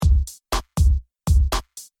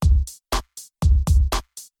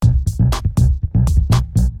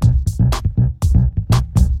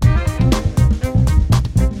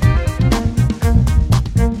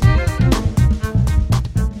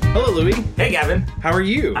Gavin. How are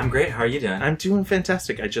you? I'm great. How are you doing? I'm doing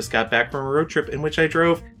fantastic. I just got back from a road trip in which I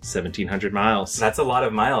drove 1,700 miles. That's a lot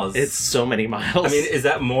of miles. It's so many miles. I mean, is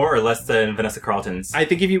that more or less than Vanessa Carlton's? I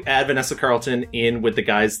think if you add Vanessa Carlton in with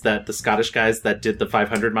the Scottish guys that did the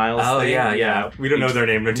 500 miles Oh, thing, yeah. We don't know their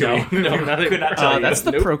name, do we? No, could not tell you. That's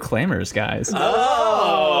the Proclaimers, guys.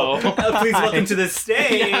 Oh! Please welcome to the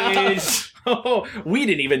stage. Oh, we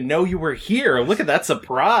didn't even know you were here. Look at that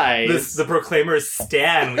surprise. The Proclaimers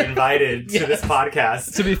stan we invited to this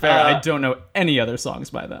podcast. To be fair, I don't know any other songs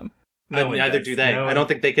by them. Neither do they. I don't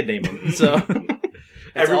think they could name them. So,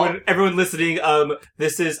 everyone listening,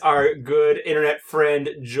 this is our good internet friend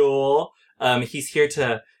Joel. He's here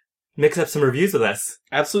to mix up some reviews with us.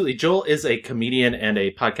 Absolutely. Joel is a comedian and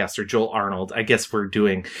a podcaster. Joel Arnold. I guess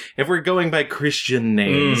if we're going by Christian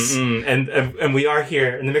names. And we are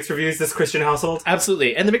here in the Mixed Reviews, this Christian household.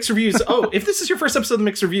 Absolutely. And the Mixed Reviews, if this is your first episode of the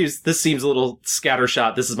Mixed Reviews, this seems a little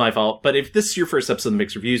scattershot. This is my fault. But if this is your first episode of the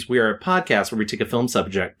Mixed Reviews, we are a podcast where we take a film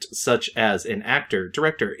subject, such as an actor,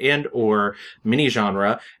 director, and or mini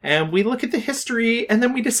genre, and we look at the history, and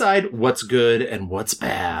then we decide what's good and what's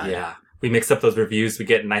bad. Yeah. We mix up those reviews. We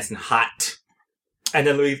get nice and hot. And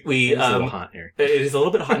then we it's a little hot here. It is a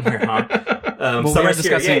little bit hot in here, huh? Well, we're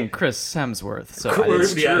discussing Chris Hemsworth, so it's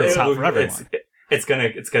hot for everyone. It's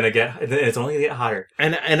only gonna get hotter.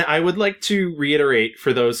 And I would like to reiterate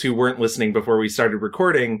for those who weren't listening before we started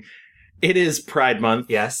recording, it is Pride Month.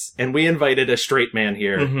 Yes. And we invited a straight man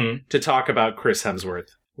here to talk about Chris Hemsworth.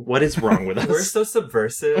 What is wrong with us? We're so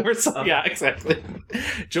subversive. Yeah, exactly.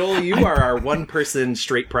 Joel, you are our one-person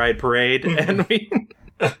straight pride parade, and we...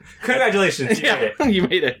 Congratulations, you made it. You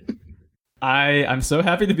made it. I'm so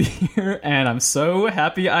happy to be here, and I'm so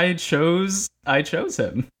happy I chose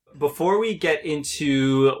him. Before we get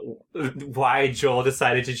into why Joel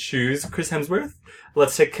decided to choose Chris Hemsworth,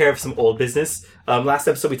 let's take care of some old business. Last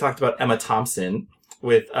episode, we talked about Emma Thompson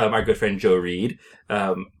with our good friend Joe Reed.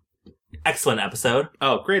 Excellent episode.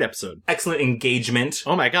 Oh, great episode. Excellent engagement.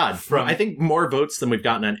 Oh my God. I think more votes than we've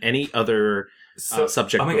gotten on any other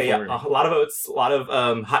subject. Oh my God, yeah. A lot of votes, a lot of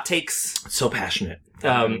hot takes. So passionate.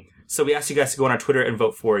 So we asked you guys to go on our Twitter and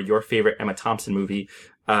vote for your favorite Emma Thompson movie.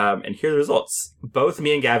 And here are the results. Both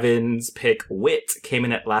me and Gavin's pick, Wit, came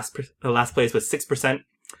in at last place with 6%.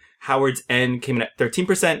 Howard's End came in at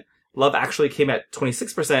 13%. Love Actually came at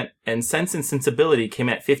 26%. And Sense and Sensibility came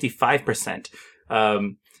in at 55%.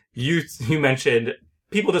 You mentioned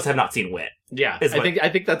people just have not seen Wit. Yeah, I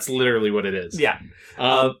think that's literally what it is. Yeah.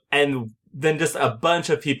 And then just a bunch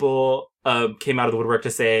of people came out of the woodwork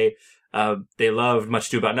to say they loved Much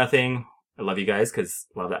Ado About Nothing. I love you guys because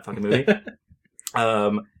I love that fucking movie.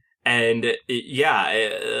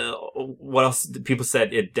 What else? People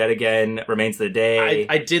said Dead Again, Remains of the Day.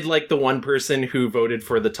 I did like the one person who voted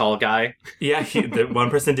for the tall guy. Yeah, the one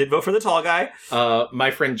person did vote for the tall guy.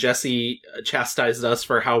 My friend Jesse chastised us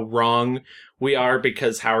for how wrong we are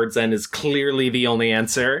because Howard's End is clearly the only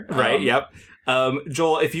answer. Right, yep.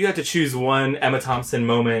 Joel, if you had to choose one Emma Thompson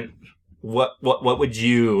moment, what would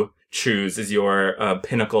you choose as your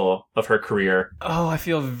pinnacle of her career? Oh, I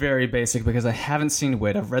feel very basic because I haven't seen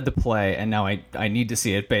Wit. I've read the play, and now I need to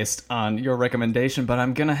see it based on your recommendation, but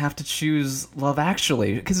I'm gonna have to choose Love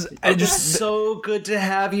Actually, because so good to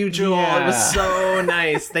have you, Joel. Yeah. It was so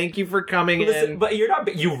nice. Thank you for coming in. But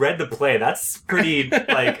you read the play. That's pretty,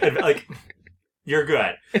 like, you're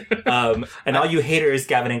good. And all you haters,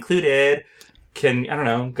 Gavin included, can, I don't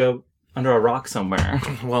know, go under a rock somewhere.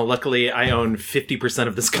 Well, luckily I own 50%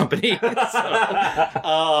 of this company. So,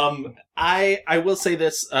 I will say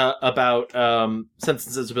this about Sense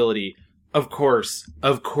and Sensibility. Of course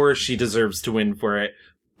she deserves to win for it.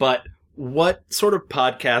 But what sort of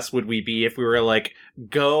podcast would we be if we were like,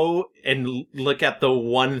 go and look at the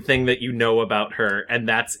one thing that you know about her and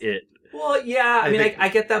that's it? Well, yeah, I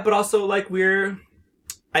get that, but also like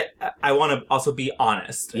I want to also be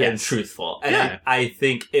honest and truthful. And yeah. I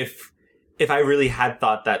think if I really had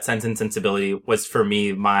thought that Sense and Sensibility was for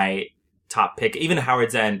me my top pick, even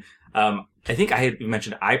Howard's End, I think I had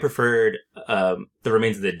mentioned I preferred The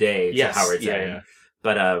Remains of the Day to Howard's End. Yeah.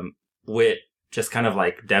 But Wit just kind of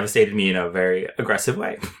like devastated me in a very aggressive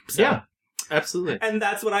way. So. Yeah, absolutely. And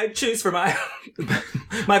that's what I choose for my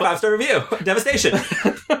 5-star review. Devastation.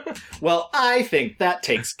 Well, I think that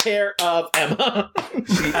takes care of Emma.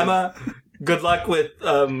 Emma, good luck with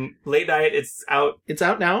Late Night. It's out. It's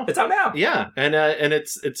out now. It's out now. Yeah, and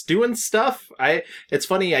it's doing stuff. It's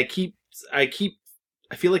funny. I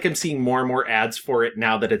feel like I'm seeing more and more ads for it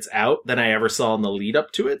now that it's out than I ever saw in the lead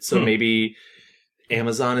up to it. So maybe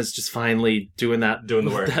Amazon is just finally doing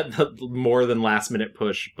the work. that more than last minute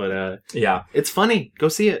push. But yeah, it's funny. Go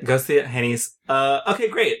see it. Go see it, hennies. Okay,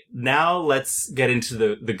 great. Now let's get into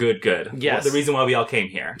the good. Yes. The reason why we all came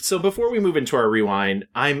here. So before we move into our rewind,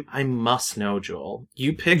 I must know, Joel.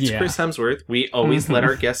 You picked Chris Hemsworth. We always let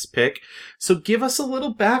our guests pick. So give us a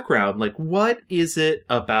little background. Like, what is it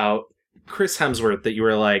about Chris Hemsworth that you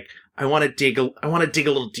were like, I want to dig a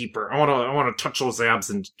little deeper. I want to touch those abs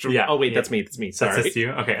and that's me. Sorry. That's just you?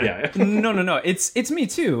 Okay. Yeah. No. It's me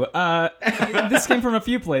too. This came from a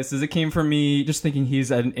few places. It came from me just thinking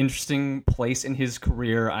he's at an interesting place in his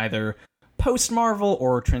career, either post Marvel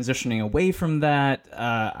or transitioning away from that.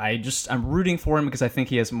 I'm rooting for him because I think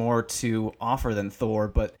he has more to offer than Thor,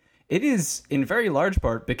 but it is in very large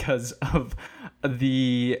part because of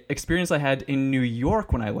the experience I had in New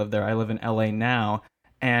York when I lived there. I live in LA now.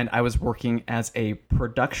 And I was working as a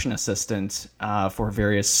production assistant for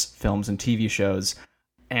various films and TV shows.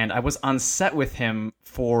 And I was on set with him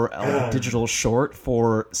for a digital short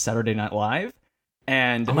for Saturday Night Live.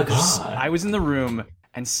 And oh my God. I was in the room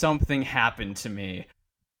and something happened to me.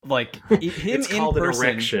 Like, him it's in called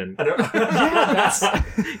person. An erection. Yeah,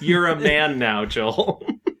 You're a man now, Joel.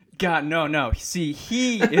 God, no. See,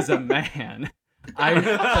 he is a man. I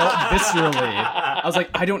felt viscerally. I was like,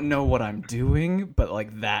 I don't know what I'm doing, but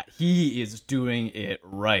like that, he is doing it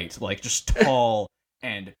right. Like, just tall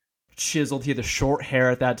and chiseled. He had the short hair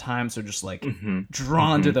at that time, so just like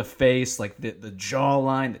drawn to the face, like the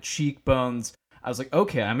jawline, the cheekbones. I was like,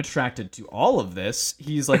 okay, I'm attracted to all of this.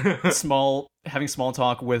 He's like having small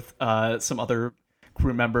talk with some other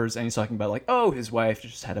crew members, and he's talking about like, oh, his wife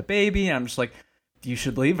just had a baby, and I'm just like, you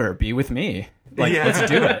should leave her, be with me. Like, let's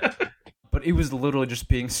do it. But it was literally just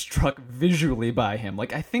being struck visually by him.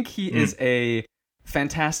 Like, I think he is a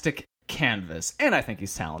fantastic canvas, and I think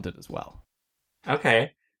he's talented as well.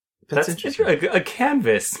 Okay. That's interesting. A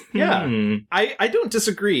canvas. Yeah. I don't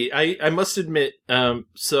disagree. I must admit, and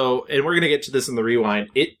we're going to get to this in the rewind,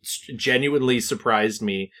 it genuinely surprised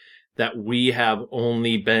me that we have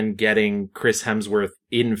only been getting Chris Hemsworth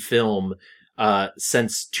in film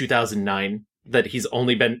since 2009. That he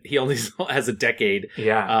only has a decade.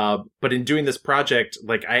 Yeah. But in doing this project,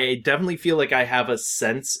 like, I definitely feel like I have a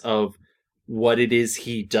sense of what it is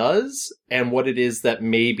he does and what it is that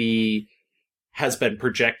maybe has been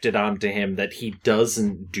projected onto him that he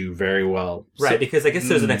doesn't do very well. Right, because I guess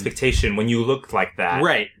there's an expectation when you look like that.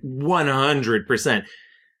 Right. 100%.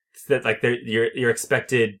 That like you're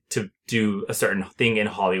expected to do a certain thing in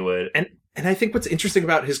Hollywood. And I think what's interesting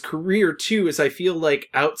about his career, too, is I feel like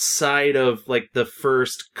outside of, like, the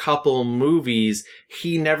first couple movies,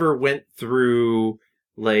 he never went through,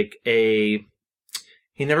 like, a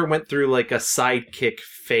sidekick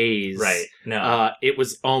phase. Right. No. It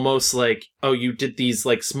was almost like, oh, you did these,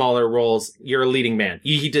 like, smaller roles. You're a leading man.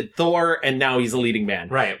 He did Thor, and now he's a leading man.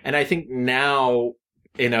 Right. And I think now,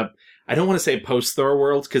 I don't want to say post-Thor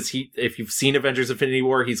world, because if you've seen Avengers Infinity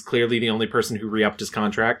War, he's clearly the only person who re-upped his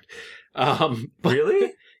contract. But,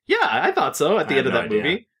 really? Yeah, I thought so at the end of that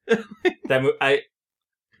movie. I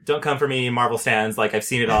don't come for me, Marvel stands. Like, I've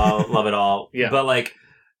seen it all, love it all. Yeah. But like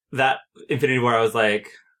that Infinity War,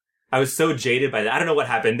 I was so jaded by that. I don't know what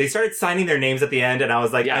happened. They started signing their names at the end, and I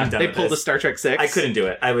was like, I'm done. They with pulled this. a Star Trek 6. I couldn't do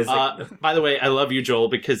it. I was like, by the way, I love you, Joel,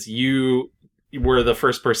 because you were the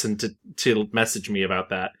first person to message me about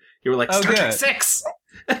that. You were like, Star Trek 6!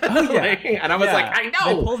 Oh, yeah. And I was like, I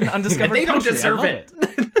know! They pulled an undiscovered they don't country. deserve it.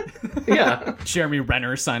 Yeah. Jeremy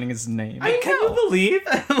Renner signing his name. Can you believe?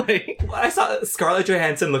 I saw Scarlett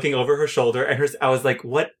Johansson looking over her shoulder, and I was like,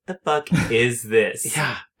 what the fuck is this?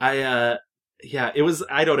 Yeah. It was,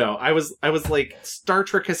 I don't know. I was like, Star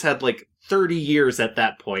Trek has had like 30 years at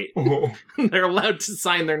that point. They're allowed to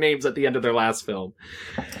sign their names at the end of their last film.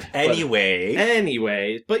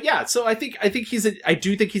 Anyway. But yeah, so I do think he's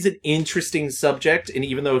an interesting subject, and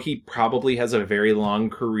even though he probably has a very long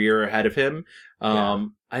career ahead of him,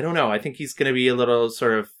 I don't know. I think he's going to be a little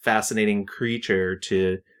sort of fascinating creature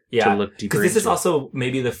to look deeper into. Because this is also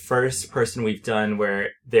maybe the first person we've done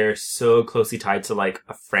where they're so closely tied to like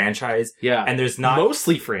a franchise. Yeah. And there's not...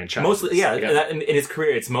 Mostly franchise. In his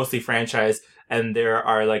career, it's mostly franchise. And there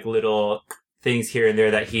are like little things here and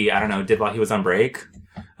there that he, I don't know, did while he was on break.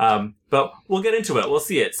 But we'll get into it. We'll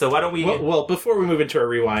see it. So why don't we... Well, before we move into a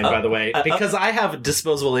rewind, by the way, because I have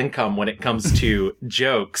disposable income when it comes to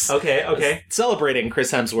jokes. Okay. Celebrating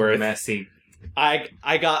Chris Hemsworth. Messy.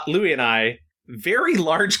 I got Louie and I very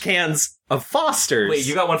large cans of Foster's. Wait,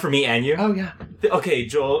 you got one for me and you? Oh, yeah. Okay,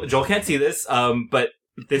 Joel can't see this, but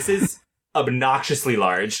this is obnoxiously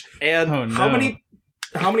large. And how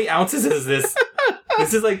many ounces is this?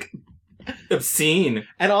 This is like obscene.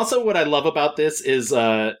 And also what I love about this is,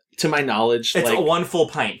 to my knowledge... It's like, a 1 full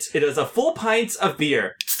pint. It is a full pint of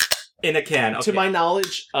beer in a can. Okay. To my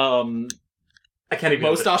knowledge, I can't even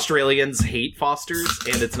most Australians hate Foster's,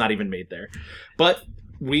 and it's not even made there. But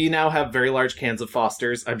we now have very large cans of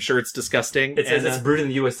Foster's. I'm sure it's disgusting. It says it's brewed in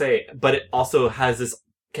the USA, but it also has this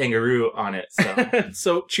kangaroo on it. So,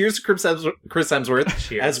 so cheers to Chris Hemsworth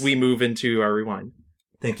cheers. As we move into our rewind.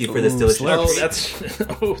 Thank you for this delicious.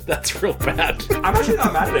 That's real bad. I'm actually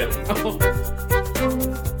not mad at it.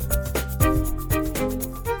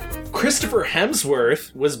 Christopher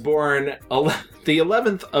Hemsworth was born the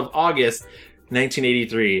 11th of August,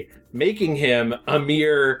 1983, making him a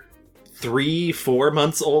mere 3-4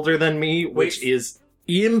 months older than me, which is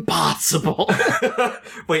impossible.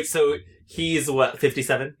 Wait, so he's what,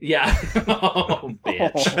 57? Yeah. Oh,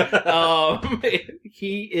 bitch.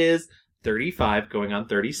 He is 35, going on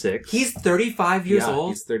 36. He's 35 years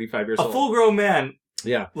old? He's 35 years old. A full-grown man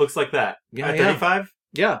looks like that. Yeah, at 35?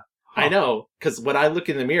 Yeah. Huh. I know, because when I look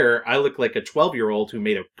in the mirror, I look like a 12-year-old who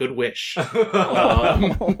made a good wish.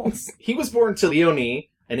 He was born to Leonie,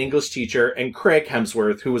 an English teacher, and Craig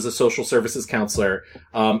Hemsworth, who was a social services counselor.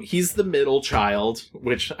 He's the middle child,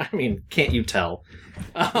 which, I mean, can't you tell?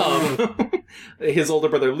 His older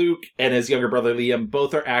brother Luke and his younger brother Liam,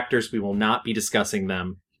 both are actors. We will not be discussing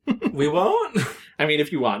them. We won't? I mean,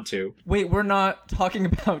 if you want to. Wait, we're not talking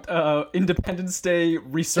about Independence Day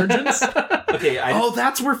resurgence? Okay,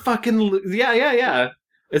 that's where fucking... Yeah.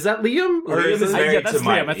 Is that Liam? Or is this married that's to Liam.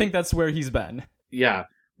 Mike? I think that's where he's been. Yeah.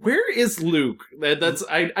 Where is Luke? That's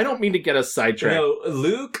I don't mean to get us sidetracked. No,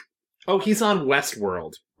 Luke... Oh, he's on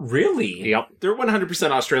Westworld. Really? Yep. They're 100%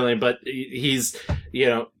 Australian, but he's,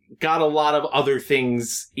 got a lot of other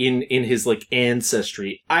things in his,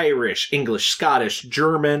 ancestry. Irish, English, Scottish,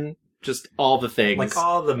 German, just all the things. Like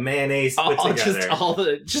all the mayonnaise put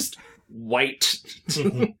together. Just white.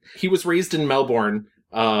 He was raised in Melbourne,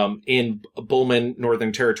 in Bullman,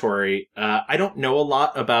 Northern Territory. I don't know a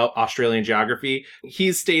lot about Australian geography.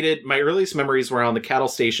 He's stated, my earliest memories were on the cattle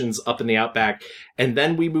stations up in the outback, and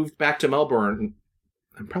then we moved back to Melbourne.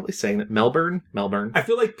 I'm probably saying that Melbourne. I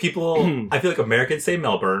feel like Americans say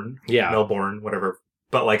Melbourne. Yeah. Melbourne, whatever.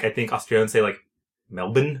 But I think Australians say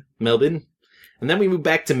Melbourne. Melbourne. And then we moved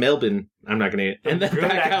back to Melbourne. I'm not going to... And then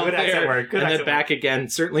back out there. And then back again.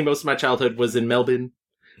 Certainly most of my childhood was in Melbourne.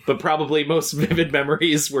 But probably most vivid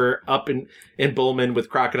memories were up in Bullman with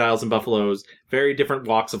crocodiles and buffaloes. Very different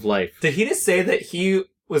walks of life. Did he just say that he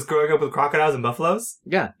was growing up with crocodiles and buffaloes?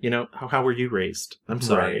 Yeah. How were you raised? I'm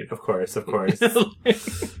sorry. Right. Of course.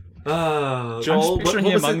 Oh, Joel, I'm just picturing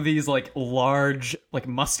him among these large,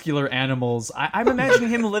 muscular animals. I'm imagining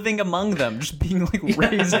him living among them, just being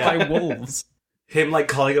raised by wolves. Him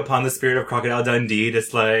calling upon the spirit of Crocodile Dundee,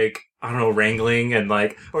 just I don't know, wrangling and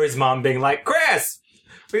or his mom being like, Chris,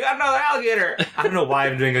 we got another alligator. I don't know why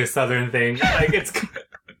I'm doing a southern thing. It's.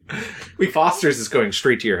 Foster's is going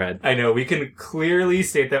straight to your head. I know. We can clearly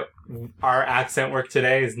state that our accent work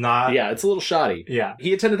today is not... Yeah, it's a little shoddy. Yeah.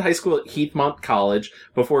 He attended high school at Heathmont College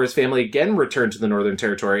before his family again returned to the Northern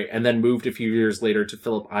Territory and then moved a few years later to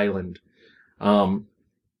Phillip Island. And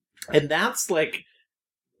that's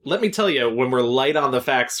let me tell you, when we're light on the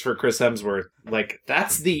facts for Chris Hemsworth,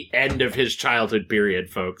 that's the end of his childhood period,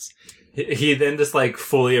 folks. He then just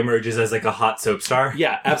fully emerges as a hot soap star.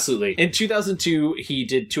 Yeah, absolutely. In 2002, he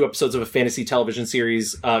did 2 episodes of a fantasy television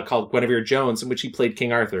series called Guinevere Jones, in which he played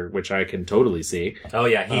King Arthur, which I can totally see. Oh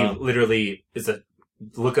yeah, he literally is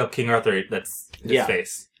look up King Arthur. That's his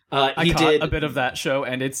face. I caught a bit of that show,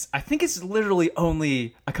 and I think it's literally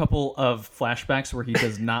only a couple of flashbacks where he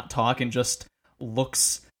does not talk and just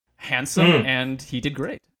looks handsome, and he did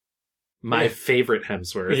great. My favorite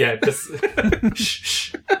Hemsworth. Yeah, just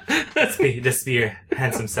shh. Just be your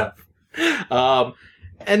handsome self.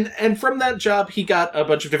 And from that job, he got a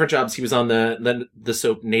bunch of different jobs. He was on the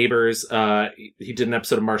soap Neighbors. He did an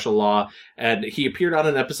episode of Martial Law, and he appeared on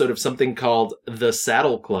an episode of something called The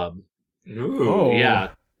Saddle Club. Ooh, oh. Yeah.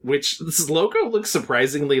 Which this logo looks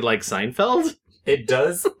surprisingly like Seinfeld. It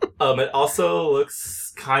does. It also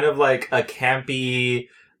looks kind of like a campy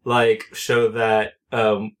show that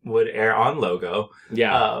would air on Logo.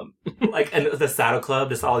 Yeah. And the Saddle Club,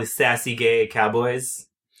 just all these sassy gay cowboys.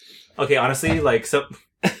 Okay, honestly, so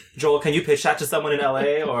Joel, can you pitch that to someone in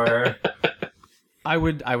LA or? I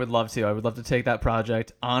would love to. I would love to take that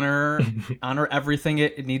project, honor everything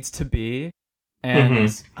it needs to be.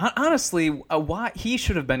 And honestly, why he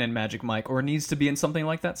should have been in Magic Mike or needs to be in something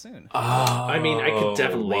like that soon. Oh, I mean, I could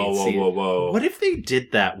definitely see it. Whoa. What if they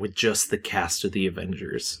did that with just the cast of the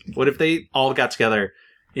Avengers? What if they all got together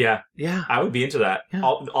Yeah. Yeah. I would be into that. Yeah.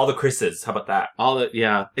 All the Chris's. How about that?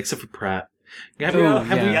 Except for Pratt.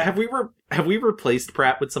 Have we replaced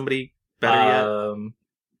Pratt with somebody better yet?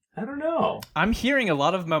 I don't know. I'm hearing a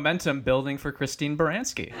lot of momentum building for Christine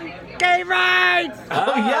Baranski. Gay rights!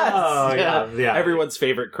 Oh, yes! Oh, yeah. Everyone's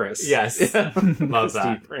favorite Chris. Yes. Love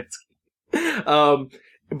that.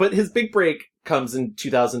 But his big break comes in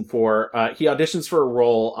 2004. He auditions for a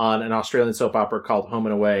role on an Australian soap opera called Home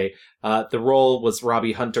and Away. The role was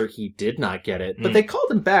Robbie Hunter. He did not get it, but they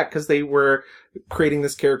called him back because they were creating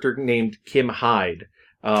this character named Kim Hyde.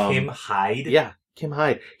 Kim Hyde? Yeah, Kim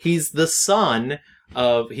Hyde. He's the son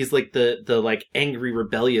he's like the like angry,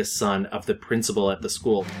 rebellious son of the principal at the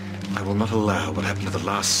school. I will not allow what happened to the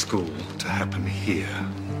last school to happen here.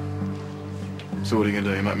 So what are you going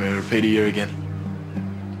to do? You make me repeat a year again?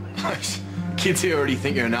 Kids here already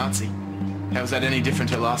think you're a Nazi. How is that any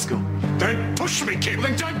different to last school? Don't push me, kid! Well,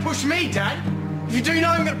 then don't push me, Dad! If you do know,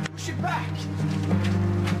 I'm going to push it back!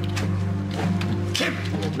 Kim!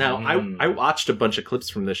 Now, I watched a bunch of clips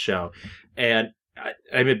from this show, and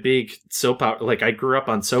I'm a big soap opera, like I grew up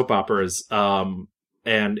on soap operas, and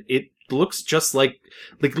it looks just like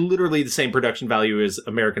literally the same production value as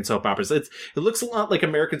American soap operas. It looks a lot like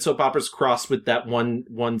American soap operas crossed with that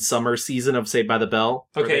one summer season of Saved by the Bell.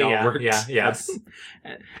 Okay, yes.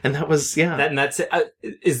 And that was, and that's it.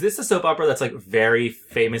 Is this a soap opera that's like very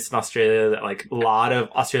famous in Australia that like a lot of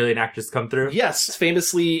Australian actors come through? Yes,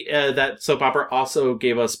 famously, that soap opera also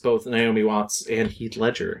gave us both Naomi Watts and Heath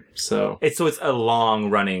Ledger. So it's a long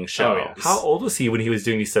running show. Oh, yes. How old was he when he was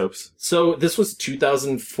doing these soaps? So this was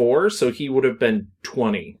 2004, so he would have been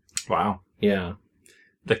 20. Wow. Yeah.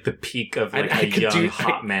 Like the peak of like a young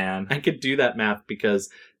hot man. I could do that math because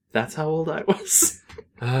that's how old I was.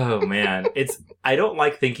 Oh man. I don't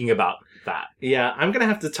like thinking about that. Yeah, I'm gonna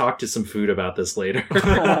have to talk to some food about this later.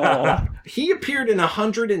 He appeared in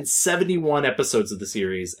 171 episodes of the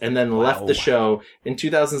series and then left the show in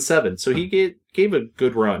 2007. So he gave a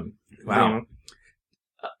good run. Wow.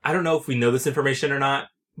 I don't know if we know this information or not,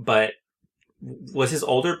 but was his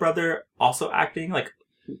older brother also acting? Like,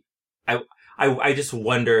 I just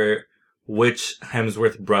wonder which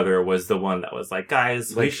Hemsworth brother was the one that was like,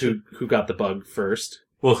 guys, like who got the bug first?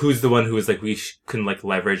 Well, who's the one who was like, we can like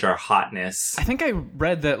leverage our hotness? I think I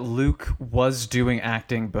read that Luke was doing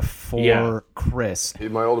acting before Chris.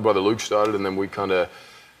 My older brother Luke started, and then we kind of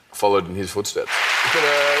followed in his footsteps. It's been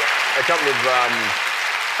a couple of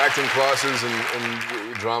acting classes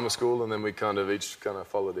and drama school, and then we each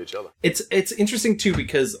followed each other. It's interesting too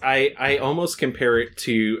because I almost compare it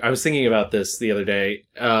to, I was thinking about this the other day.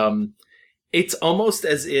 It's almost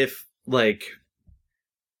as if like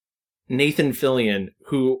Nathan Fillion,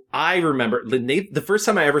 who I remember the first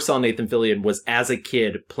time I ever saw Nathan Fillion was as a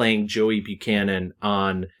kid playing Joey Buchanan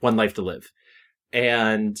on One Life to Live,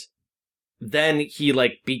 and then he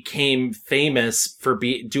like became famous for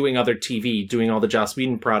doing other TV, doing all the Joss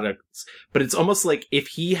Whedon products. But it's almost like if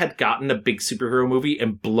he had gotten a big superhero movie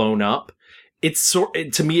and blown up,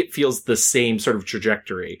 to me it feels the same sort of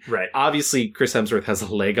trajectory. Right. Obviously, Chris Hemsworth has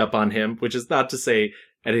a leg up on him, which is not to say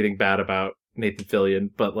anything bad about Nathan Fillion,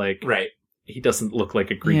 but like, right, he doesn't look like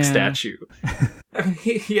a Greek statue. I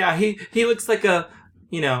mean, he looks like a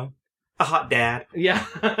hot dad. Yeah,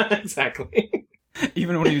 exactly.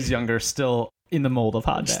 Even when he was younger, still in the mold of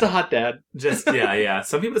hot dad. Just a hot dad. Just yeah.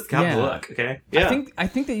 Some people just have the look. Okay. Yeah. I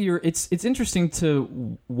think that it's interesting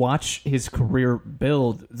to watch his career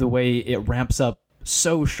build the way it ramps up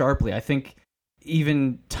so sharply. I think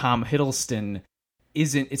even Tom Hiddleston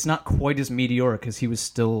it's not quite as meteoric because he was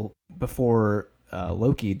still before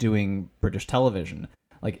Loki doing British television.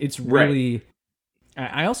 Like it's really.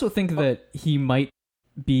 Right. I also think that he might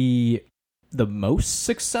be the most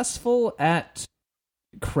successful at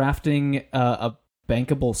crafting a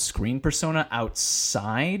bankable screen persona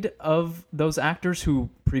outside of those actors who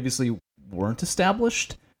previously weren't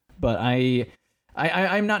established, but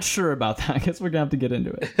I'm not sure about that. I guess we're gonna have to get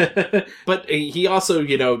into it. But he also,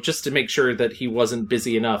 just to make sure that he wasn't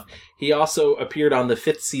busy enough, he also appeared on the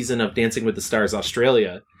 5th season of Dancing with the Stars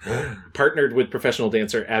Australia, partnered with professional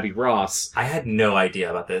dancer Abby Ross. I had no idea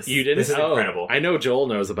about this. You didn't? This is incredible. I know Joel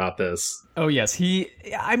knows about this. Oh yes,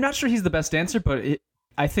 I'm not sure he's the best dancer, but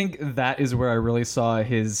I think that is where I really saw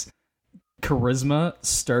his charisma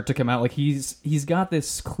start to come out. Like he's got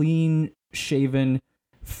this clean shaven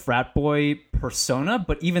frat boy persona,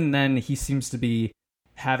 but even then he seems to be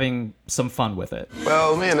having some fun with it.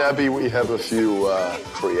 Well, me and Abby, we have a few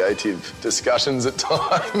creative discussions at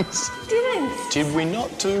times. Did we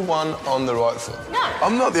not do one on the right foot? No.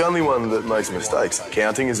 I'm not the only one that makes mistakes.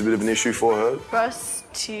 Counting is a bit of an issue for her. For us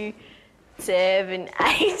to 7,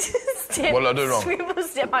 8 step. What'd I do wrong? Swivel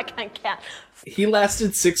step. I can't count. He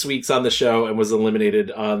lasted 6 weeks on the show and was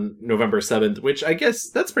eliminated on November 7th, which I guess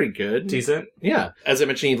that's pretty good. Decent. Yeah. As I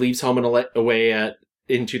mentioned, he leaves home and away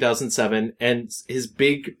in 2007, and his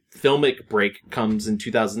big filmic break comes in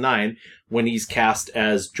 2009 when he's cast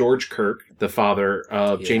as George Kirk, the father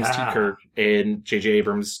of James T. Kirk in J.J.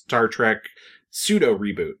 Abrams' Star Trek pseudo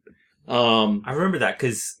reboot. I remember that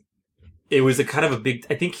because it was a kind of a big.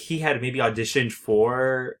 I think he had maybe auditioned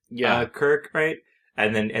for Kirk, right?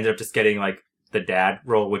 And then ended up just getting like the dad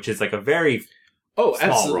role, which is like a very small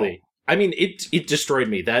absolutely. role. I mean, it destroyed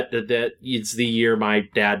me. That it's the year my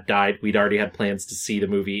dad died. We'd already had plans to see the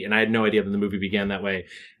movie, and I had no idea that the movie began that way.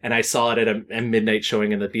 And I saw it at a midnight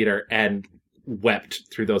showing in the theater and wept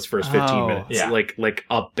through those first 15 minutes, like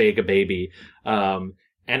a baby. And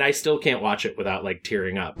I still can't watch it without like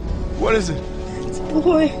tearing up. What is it? It's a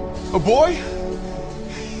boy. A boy?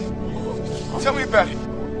 Tell me about it.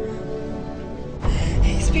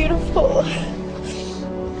 He's beautiful.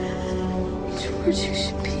 George, you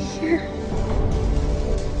should be here.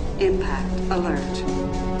 Impact alert.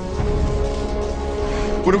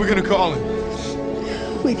 What are we gonna call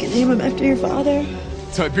him? We can name him after your father.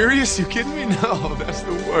 Tiberius? You kidding me? No, that's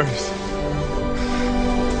the worst.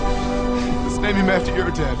 Let's name him after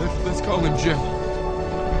your dad. Let's call him Jim.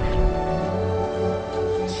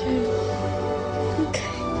 Jim.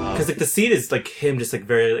 Okay. Because like the scene is like him just like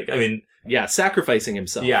very like, I mean, Yeah, sacrificing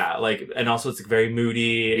himself. yeah, like, and also it's like very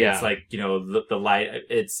moody. Yeah. It's like, you know, the light,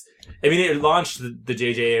 I mean, it launched the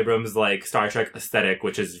J.J. Abrams like Star Trek aesthetic,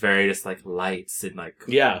 which is very just like lights and like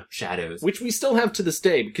shadows. Which we still have to this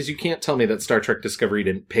day, because you can't tell me that Star Trek Discovery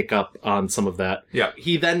didn't pick up on some of that. Yeah.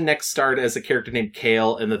 He then next starred as a character named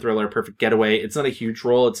Kale in the thriller Perfect Getaway. It's not a huge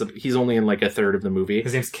role. He's only in like a third of the movie.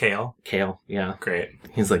 His name's Kale. Kale, yeah. Great.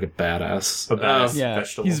 He's like a badass. Yeah,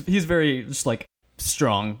 vegetable. he's very just like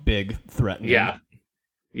strong, big, threatening.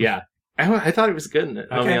 Yeah. I thought he was good in it,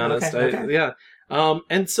 I'll be honest. Okay. Yeah.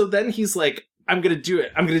 And so then he's like, I'm going to do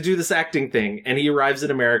it. I'm going to do this acting thing. And he arrives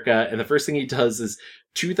in America, and the first thing he does is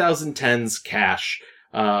 2010's Cash,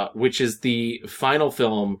 which is the final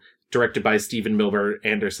film directed by Steven Milburn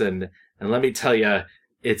Anderson. And let me tell you,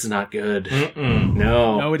 it's not good. Mm-mm.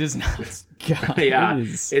 No, it is not. God, Yeah. it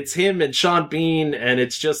is. It's him and Sean Bean, and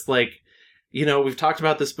it's just like, you know, we've talked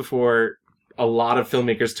about this before. A lot of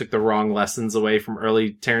filmmakers took the wrong lessons away from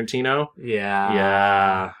early Tarantino.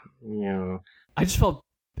 Yeah. Yeah. I just felt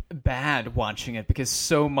bad watching it because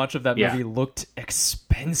so much of that movie looked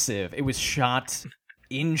expensive. It was shot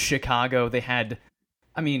in Chicago. They had,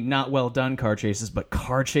 I mean, not well done car chases, but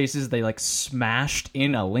car chases. They like smashed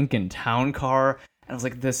in a Lincoln Town car. And I was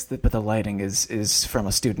like, but the lighting is from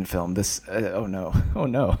a student film. Oh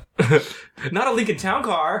no. Not a Lincoln Town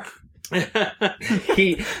car.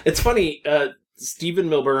 It's funny, Steven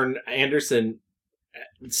Milburn Anderson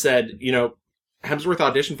said, you know, Hemsworth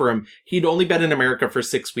auditioned for him. He'd only been in America for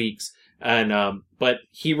 6 weeks, and but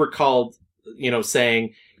he recalled, you know,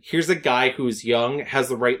 saying, here's a guy who's young, has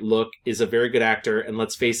the right look, is a very good actor, and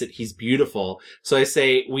let's face it, he's beautiful. So I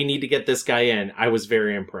say, we need to get this guy in. I was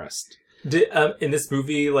very impressed. In this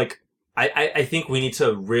movie, like, I think we need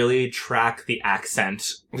to really track the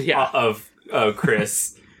accent of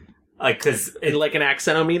Chris. Like, cause like an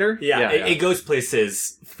accentometer? Yeah, it goes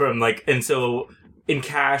places from like, and so in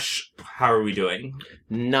Cash, how are we doing?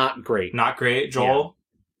 Not great. Not great, Joel?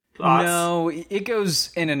 Thoughts? No, it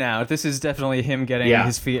goes in and out. This is definitely him getting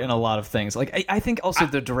his feet in a lot of things. Like, I think also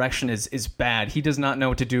the direction is bad. He does not know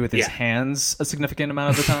what to do with his hands a significant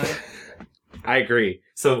amount of the time. I agree.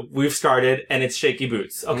 So we've started, and it's shaky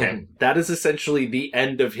boots. Okay. That is essentially the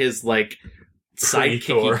end of his, like,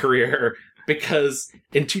 sidekicky career. Because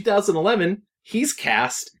in 2011, he's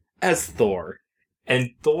cast as Thor. And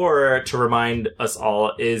Thor, to remind us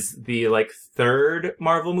all, is the, like, third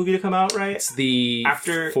Marvel movie to come out, right? It's the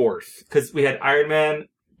fourth. Because we had Iron Man,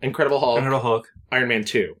 Incredible Hulk, Iron Man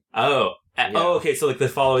 2. Oh. Yeah. Oh, okay. So, like, the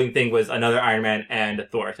following thing was another Iron Man and a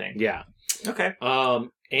Thor thing. Yeah. Okay.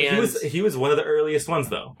 And he was one of the earliest ones,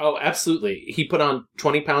 though. Oh, absolutely. He put on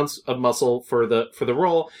 20 pounds of muscle for the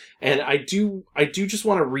role, and I do just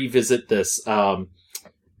want to revisit this.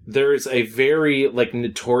 There's a very like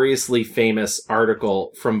notoriously famous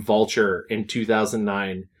article from Vulture in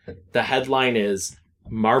 2009. The headline is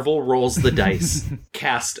 "Marvel rolls the dice,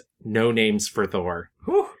 cast no names for Thor,"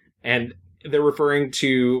 and they're referring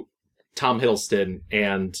to Tom Hiddleston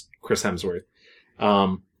and Chris Hemsworth.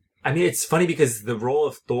 I mean, it's funny because the role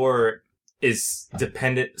of Thor is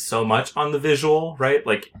dependent so much on the visual, right?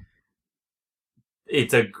 Like,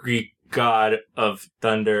 it's a Greek god of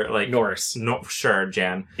thunder, like Norse. No, sure,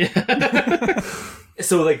 Jan.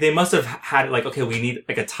 so like they must have had like, okay, we need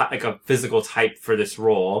like a physical type for this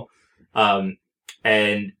role,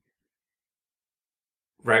 and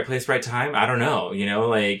right place, right time. I don't know,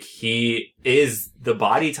 like he is the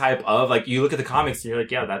body type of like you look at the comics and you're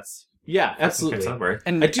like, yeah, that's. Yeah, absolutely.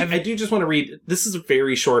 And I do just want to read, this is a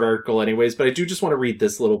very short article anyways, but I do just want to read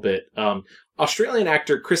this little bit. Australian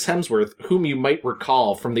actor Chris Hemsworth, whom you might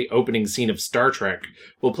recall from the opening scene of Star Trek,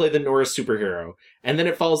 will play the Norse superhero. And then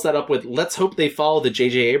it follows that up with, let's hope they follow the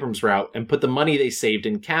J.J. Abrams route and put the money they saved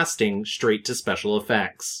in casting straight to special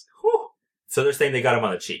effects. Whew. So they're saying they got him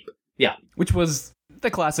on the cheap. Yeah. Which was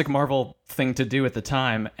the classic Marvel thing to do at the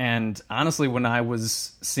time. And honestly, when I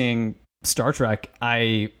was seeing Star Trek,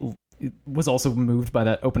 I was also moved by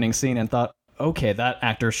that opening scene and thought, okay, that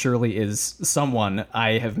actor surely is someone.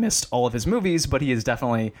 I have missed all of his movies, but he is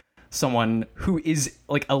definitely someone who is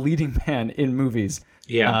like a leading man in movies.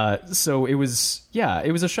 Yeah. So it was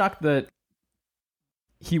a shock that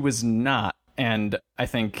he was not. And I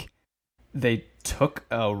think they took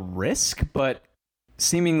a risk, but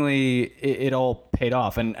seemingly it all paid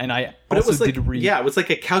off. And I but also it was like, did read... Yeah, it was like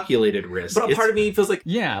a calculated risk. But a part of me feels like...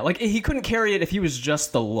 Yeah, like he couldn't carry it if he was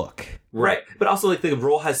just the look. Right. But also like the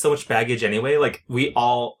role has so much baggage anyway. Like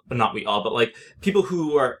not we all, but like people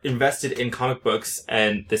who are invested in comic books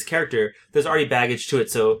and this character, there's already baggage to it.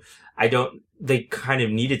 So they kind of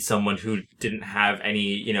needed someone who didn't have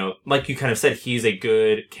any, like you kind of said, he's a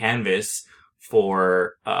good canvas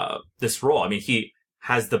for this role. I mean, he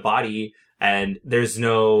has the body. And there's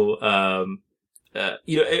no,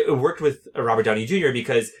 it worked with Robert Downey Jr.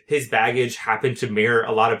 because his baggage happened to mirror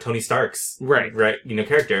a lot of Tony Stark's, right,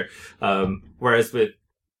 character. Whereas with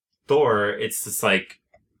Thor, it's just like,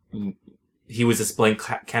 he was this blank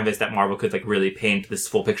canvas that Marvel could like really paint this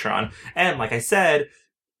full picture on. And like I said,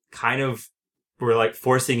 kind of, we're like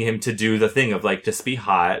forcing him to do the thing of like, just be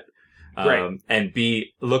hot. And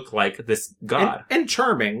look like this god and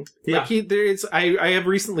charming. Yeah. Like I have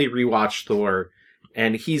recently rewatched Thor,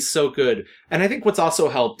 and he's so good. And I think what's also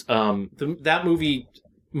helped, that movie,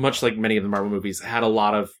 much like many of the Marvel movies, had a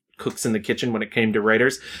lot of cooks in the kitchen when it came to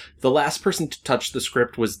writers. The last person to touch the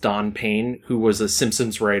script was Don Payne, who was a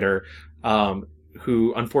Simpsons writer,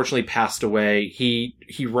 who unfortunately passed away. He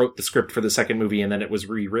wrote the script for the second movie, and then it was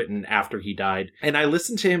rewritten after he died. And I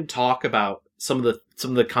listened to him talk about some of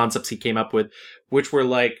the concepts he came up with, which were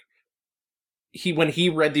like, when he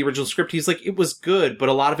read the original script, he's like, it was good, but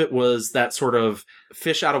a lot of it was that sort of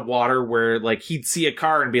fish out of water where like he'd see a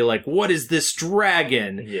car and be like, what is this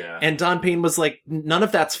dragon? Yeah. And Don Payne was like, none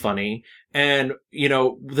of that's funny. And,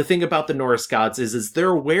 the thing about the Norse gods is they're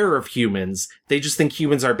aware of humans. They just think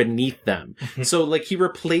humans are beneath them. So, like, he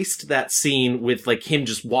replaced that scene with, like, him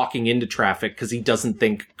just walking into traffic because he doesn't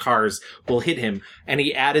think cars will hit him. And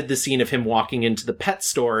he added the scene of him walking into the pet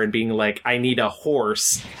store and being like, I need a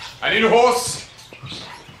horse. I need a horse!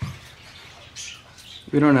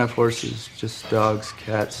 We don't have horses, just dogs,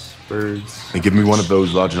 cats, birds. And give me one of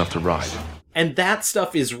those large enough to ride. And that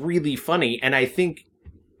stuff is really funny. And I think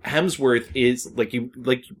Hemsworth is, like you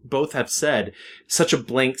both have said, such a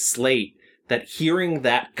blank slate that hearing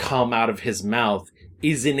that come out of his mouth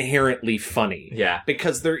is inherently funny. Yeah.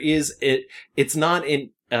 Because it's not an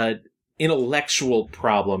intellectual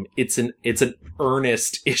problem. It's an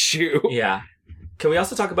earnest issue. Yeah. Can we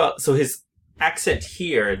also talk about, so his accent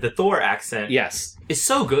here, the Thor accent. Yes. Is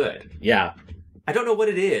so good. Yeah. I don't know what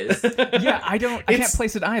it is. Yeah, I can't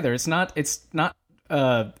place it either. It's not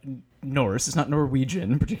Norse. It's not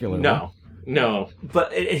Norwegian, particularly. No.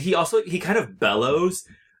 But he kind of bellows,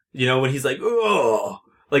 when he's like, oh,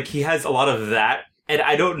 like he has a lot of that. And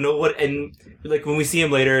I don't know and like when we see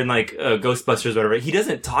him later in like Ghostbusters or whatever, he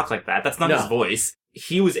doesn't talk like that. That's not his voice.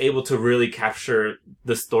 He was able to really capture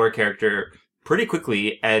the Thor character pretty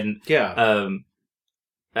quickly. And,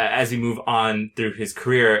 as we move on through his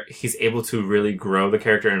career, he's able to really grow the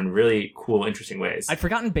character in really cool, interesting ways. I'd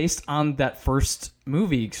forgotten, based on that first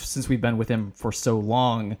movie, since we've been with him for so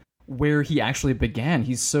long, where he actually began.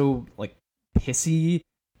 He's so like pissy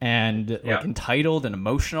and like entitled and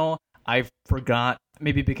emotional. I forgot,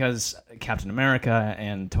 maybe because Captain America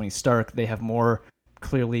and Tony Stark, they have more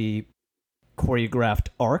clearly choreographed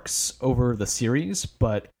arcs over the series,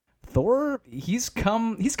 but Thor, he's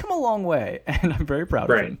come a long way, and I'm very proud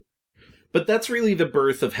of him. But that's really the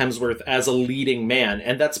birth of Hemsworth as a leading man,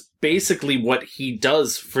 and that's basically what he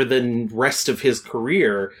does for the rest of his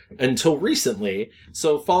career until recently.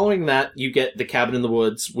 So following that, you get The Cabin in the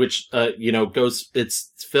Woods, which,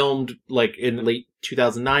 it's filmed like in late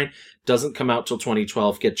 2009, doesn't come out till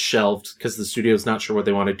 2012, gets shelved because the studio's not sure what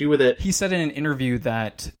they want to do with it. He said in an interview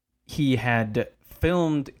that he had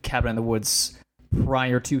filmed Cabin in the Woods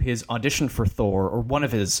prior to his audition for Thor, or one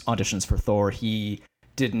of his auditions for Thor, he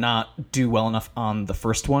did not do well enough on the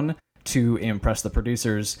first one to impress the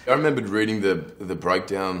producers. I remembered reading the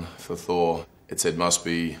breakdown for Thor. It said must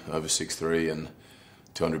be over 6'3" and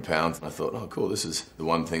 200 pounds. And I thought, oh, cool, this is the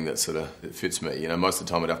one thing that sort of fits me. You know, most of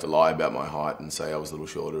the time I'd have to lie about my height and say I was a little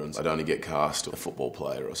shorter and I'd only get cast a football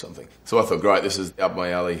player or something. So I thought, great, this is up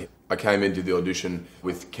my alley. I came into the audition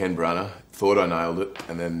with Ken Branagh, thought I nailed it,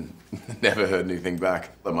 and then never heard anything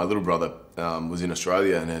back. My little brother was in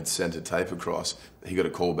Australia and had sent a tape across. He got a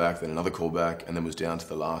call back, then another call back, and then was down to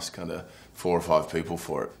the last kind of 4 or 5 people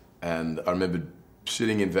for it. And I remember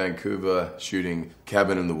sitting in Vancouver shooting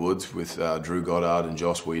Cabin in the Woods with Drew Goddard and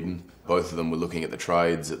Joss Whedon. Both of them were looking at the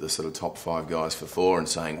trades at the sort of top 5 guys for Thor and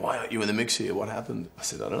saying, why aren't you in the mix here? What happened? I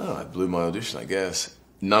said, I don't know. I blew my audition, I guess.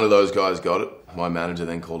 None of those guys got it. My manager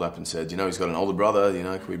then called up and said, he's got an older brother,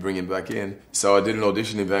 can we bring him back in? So I did an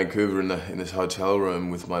audition in Vancouver in this hotel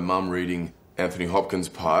room with my mum reading Anthony Hopkins'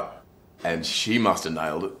 part. And she must have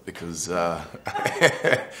nailed it because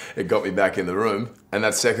it got me back in the room. And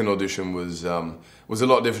that second audition was a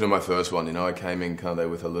lot different than my first one. I came in kind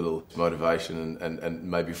of with a little motivation and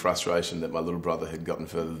maybe frustration that my little brother had gotten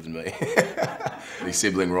further than me. The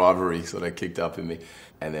sibling rivalry sort of kicked up in me.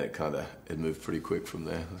 And then it moved pretty quick from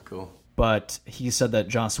there. It was cool. But he said that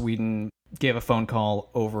Joss Whedon gave a phone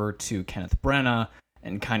call over to Kenneth Branagh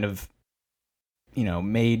and kind of,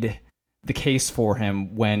 made the case for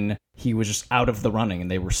him when he was just out of the running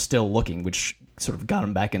and they were still looking, which sort of got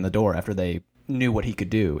him back in the door after they knew what he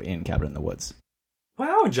could do in Cabin in the Woods.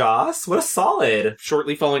 Wow, Joss, what a solid.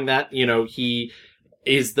 Shortly following that, he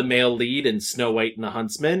is the male lead in Snow White and the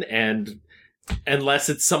Huntsman, and unless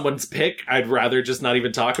it's someone's pick, I'd rather just not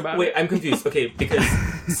even talk about it. Wait, I'm confused. Okay, because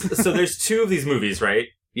so there's 2 of these movies, right?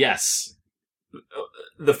 Yes.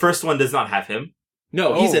 The first one does not have him.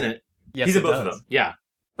 No, he's in it. Yes, he's in both of them. Yeah.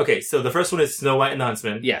 Okay, so the first one is Snow White and the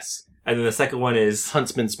Huntsman. Yes. And then the second one is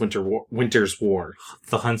Huntsman's Winter's War.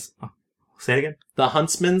 Say it again? The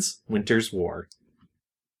Huntsman's Winter's War.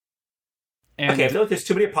 And okay, I feel like there's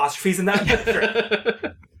too many apostrophes in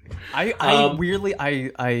that. I weirdly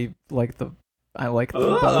like the both.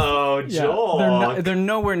 Oh, Joel. They're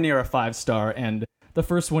nowhere near a 5-star, and the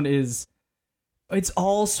first one is it's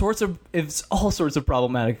all sorts of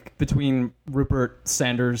problematic between Rupert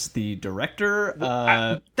Sanders, the director.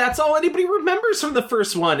 That's all anybody remembers from the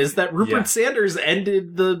first one is that Rupert Sanders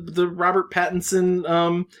ended the Robert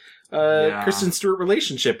Pattinson Kristen Stewart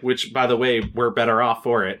relationship, which, by the way, we're better off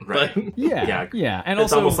for it. Right. But Yeah. And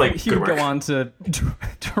it's also, almost like he would go on to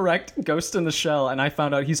direct Ghost in the Shell, and I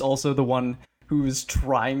found out he's also the one who is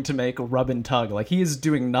trying to make Rub and Tug. Like, he is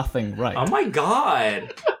doing nothing right. Oh my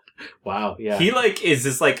god. Wow, yeah. He, is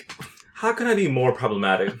just how can I be more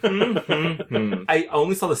problematic? I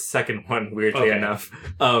only saw the second one, weirdly enough.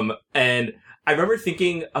 And I remember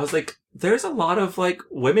thinking, I was like, there's a lot of,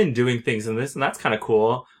 women doing things in this, and that's kind of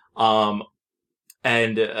cool.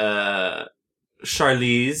 And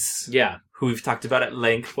Charlize. Yeah. Who we've talked about at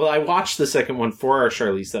length. Well, I watched the second one for our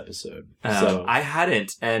Charlize episode. So I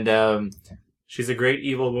hadn't, and she's a great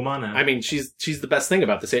evil woman. I mean, she's the best thing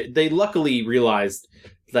about this. They luckily realized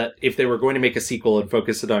that if they were going to make a sequel and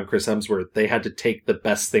focus it on Chris Hemsworth, they had to take the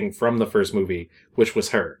best thing from the first movie, which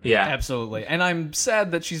was her. Yeah. Absolutely. And I'm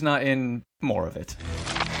sad that she's not in more of it.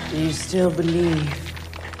 Do you still believe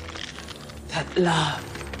that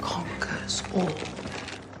love conquers all?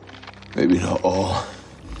 Maybe not all.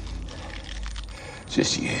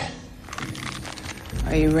 Just you.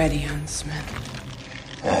 Are you ready, Huntsman?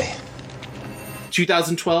 Hey.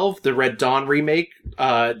 2012, the Red Dawn remake.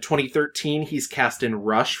 2013, he's cast in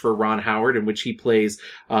Rush for Ron Howard, in which he plays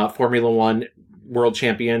Formula One world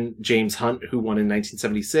champion James Hunt, who won in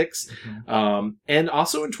 1976. Mm-hmm. And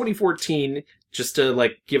also in 2014, just to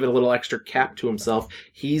give it a little extra cap to himself,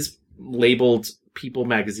 he's labeled People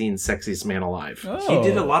Magazine's Sexiest Man Alive. Oh. He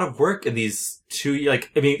did a lot of work in these 2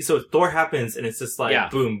 so Thor happens and it's just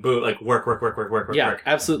boom, boom, work. Yeah,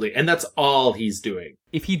 absolutely. And that's all he's doing.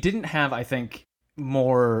 If he didn't have, I think,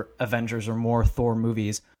 more Avengers or more Thor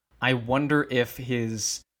movies, I wonder if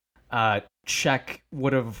his check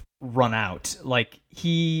would have run out.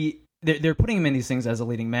 They're putting him in these things as a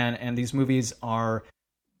leading man, and these movies are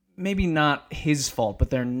maybe not his fault, but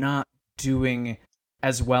they're not doing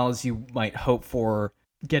as well as you might hope for,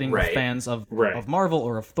 getting the fans of Marvel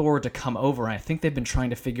or of Thor to come over. And I think they've been trying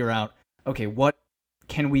to figure out, okay, what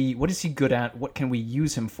is he good at? What can we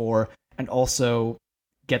use him for? And also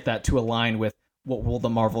get that to align with what will the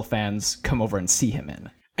Marvel fans come over and see him in.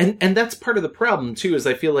 And that's part of the problem too, is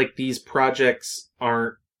I feel like these projects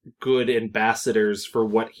aren't good ambassadors for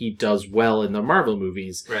what he does well in the Marvel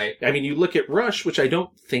movies. Right. I mean, you look at Rush, which I don't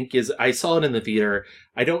think I saw it in the theater.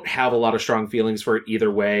 I don't have a lot of strong feelings for it either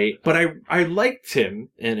way, but I liked him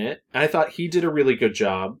in it. I thought he did a really good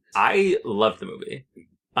job. I loved the movie.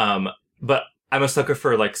 But I'm a sucker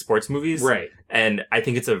for like sports movies. Right. And I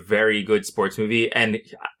think it's a very good sports movie. And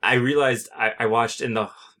I realized I watched in the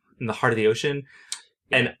Heart of the Ocean,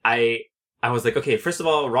 and I was like, okay, first of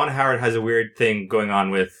all, Ron Howard has a weird thing going on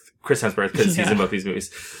with Chris Hemsworth because he's in both these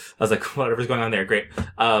movies. I was like, whatever's going on there, great.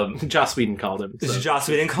 Joss Whedon called him. So. Joss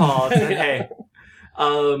Whedon called. Hey.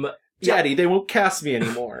 Daddy, they won't cast me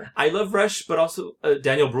anymore. I love Rush, but also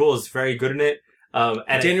Daniel Bruhl is very good in it.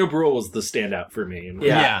 And Daniel Bruhl was the standout for me.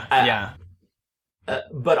 Yeah.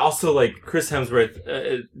 But also, like, Chris Hemsworth,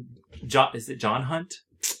 is it John Hunt?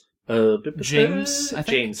 James, I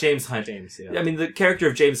think. James Hunt. Yeah. I mean, the character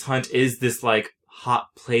of James Hunt is this like hot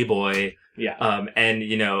playboy. Yeah. And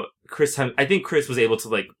I think Chris was able to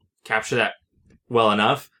like capture that well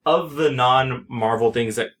enough. Of the non-Marvel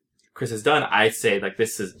things that Chris has done, I'd say like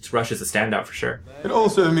Rush is a standout for sure. It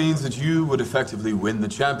also means that you would effectively win the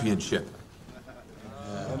championship.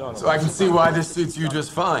 So I can see why this suits you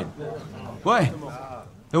just fine. Why?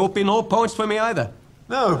 There won't be no points for me either.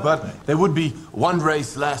 No, but there would be one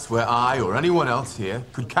race less where I or anyone else here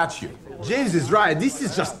could catch you. James is right. This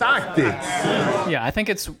is just tactics. Yeah, I think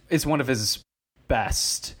it's one of his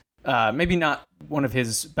best. Maybe not one of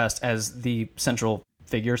his best as the central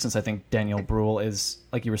figure, since I think Daniel Bruhl is,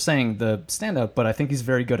 like you were saying, the standout, but I think he's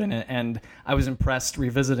very good in it, and I was impressed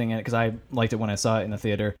revisiting it, because I liked it when I saw it in the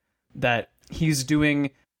theater, that he's doing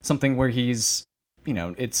something where he's,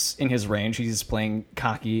 it's in his range, he's playing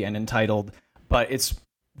cocky and entitled, but it's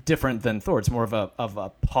different than Thor. It's more of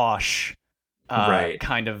a posh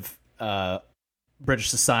kind of British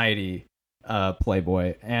society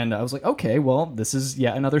playboy. And I was like, okay, well, this is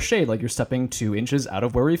yet another shade. Like, you're stepping 2 inches out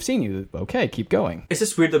of where we've seen you. Okay, keep going. It's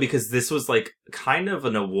just weird, though, because this was, like, kind of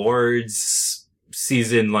an awards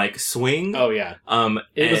season, like, swing. Oh, yeah.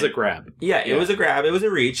 It was a grab. Yeah, it was a grab. It was a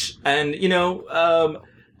reach. And,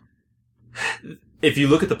 if you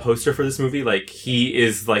look at the poster for this movie, like, he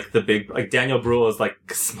is, like, the big, like, Daniel Bruhl is, like,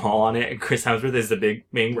 small on it, and Chris Hemsworth is the big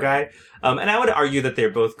main guy. And I would argue that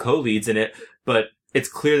they're both co-leads in it, but it's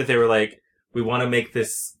clear that they were like, we want to make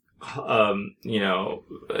this,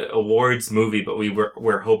 awards movie, but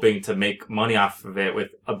we're hoping to make money off of it with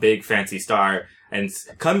a big fancy star, and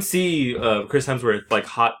come see, Chris Hemsworth, like,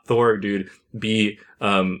 hot Thor dude, be,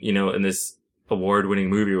 in this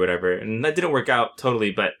award-winning movie or whatever. And that didn't work out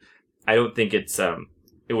totally, but I don't think it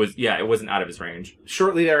wasn't out of his range.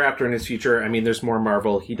 Shortly thereafter in his future, I mean, there's more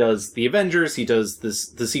Marvel. He does the Avengers, he does the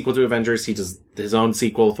sequel to Avengers, he does his own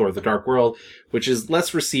sequel, Thor: The Dark World, which is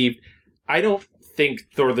less received. I think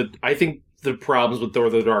the problems with Thor: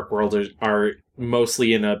 The Dark World are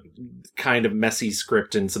mostly in a kind of messy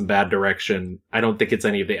script and some bad direction. I don't think it's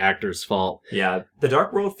any of the actors' fault. Yeah, The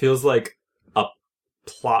Dark World feels like a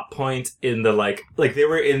plot point in the, like they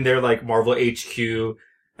were in their, like, Marvel HQ,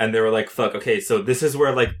 and they were like, fuck, okay, so this is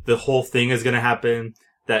where, like, the whole thing is gonna happen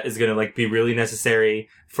that is gonna, like, be really necessary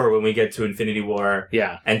for when we get to Infinity War.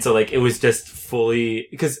 Yeah. And so, like, it was just fully...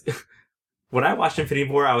 Because when I watched Infinity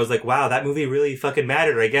War, I was like, wow, that movie really fucking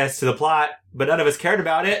mattered, I guess, to the plot, but none of us cared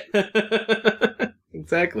about it.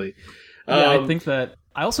 Exactly. Yeah,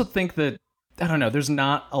 I also think that, I don't know, there's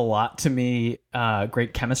not a lot, to me,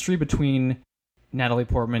 great chemistry between Natalie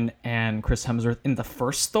Portman and Chris Hemsworth in the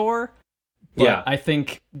first Thor. But yeah. I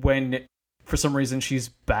think when, for some reason, she's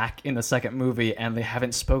back in the second movie and they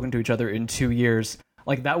haven't spoken to each other in 2 years,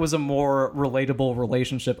 like, that was a more relatable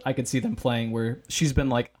relationship I could see them playing, where she's been,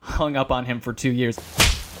 like, hung up on him for 2 years.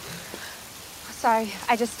 Sorry,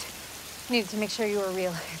 I just needed to make sure you were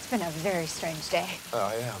real. It's been a very strange day.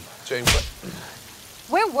 I am. James,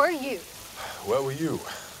 where were you? where were you?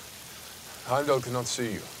 Heimdall could not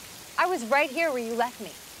see you. I was right here where you left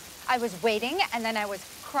me. I was waiting, and then I was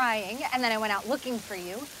crying, and then I went out looking for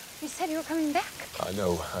you. You said you were coming back. I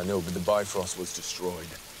know, but the Bifrost was destroyed.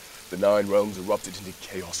 The 9 realms erupted into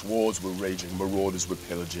chaos. Wars were raging, marauders were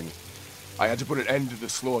pillaging. I had to put an end to the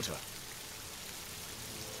slaughter.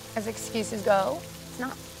 As excuses go, it's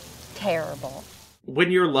not terrible.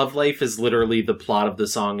 When your love life is literally the plot of the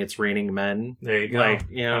song "It's Raining Men," there you go. Like,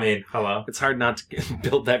 you know, I mean, hello. It's hard not to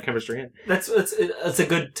build that chemistry in. That's a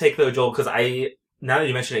good take though, Joel. Because now that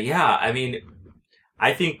you mention it, yeah, I mean,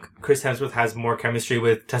 I think Chris Hemsworth has more chemistry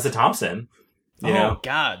with Tessa Thompson. You know?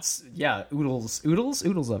 gods, yeah, oodles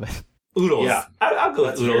of it. Oodles, yeah. I'll go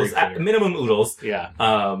with oodles. Minimum oodles. Yeah.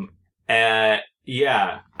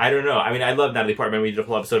 Yeah, I don't know. I mean, I love Natalie Portman. We did a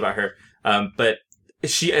whole episode about her. But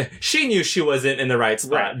she knew she wasn't in the right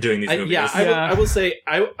spot doing these movies. I will say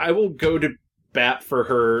I will go to bat for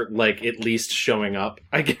her, like, at least showing up,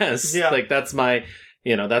 I guess. Yeah. Like, that's my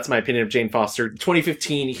opinion of Jane Foster.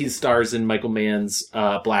 2015, he stars in Michael Mann's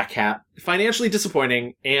Black Hat. Financially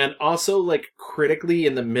disappointing, and also, like, critically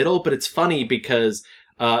in the middle, but it's funny because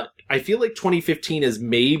I feel like 2015 is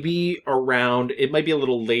maybe around, it might be a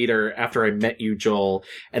little later after I met you, Joel,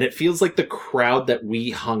 and it feels like the crowd that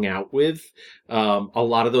we hung out with, a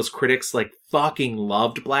lot of those critics, like, fucking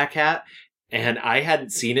loved Black Hat, and I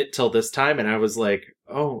hadn't seen it till this time, and I was like,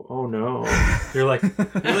 oh no. You're like,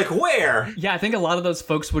 where? Yeah, I think a lot of those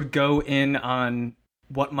folks would go in on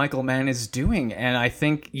what Michael Mann is doing, and I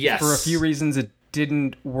think for a few reasons it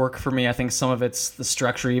didn't work for me. I think some of it's the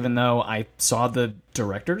structure, even though I saw the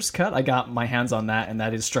director's cut. I got my hands on that, and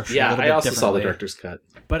that is structured a little bit differently. Yeah, I also saw the director's cut.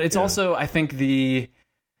 But it's also, I think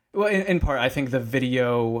in part, I think the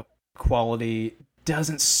video quality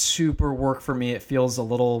doesn't super work for me. It feels a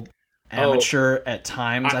little amateur at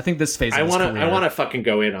times. I think this phase of his career. I want to fucking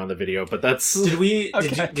go in on the video, but that's...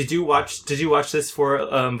 Did you watch this for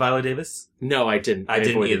Viola Davis? No, I didn't. I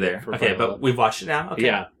didn't either. Okay, Viola. But we've watched it now? Okay.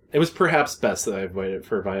 Yeah. It was perhaps best that I avoided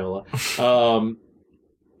for Viola. But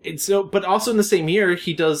also in the same year,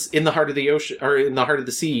 he does In the Heart of the Ocean, or In the Heart of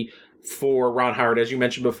the Sea for Ron Howard, as you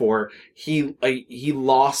mentioned before. He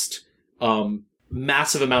lost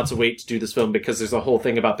massive amounts of weight to do this film because there's a whole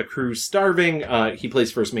thing about the crew starving. He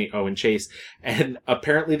plays first mate Owen Chase, and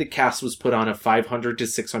apparently the cast was put on a 500 to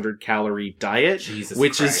 600 calorie diet,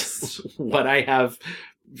 which is what I have.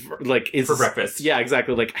 Like, is for breakfast. Yeah,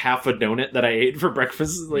 exactly. Like half a donut that I ate for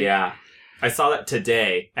breakfast. Like, yeah. I saw that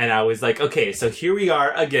today and I was like, okay, so here we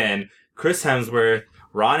are again. Chris Hemsworth,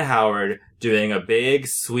 Ron Howard doing a big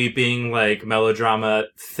sweeping, like, melodrama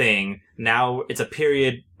thing. Now it's a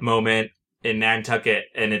period moment in Nantucket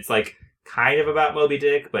and it's like kind of about Moby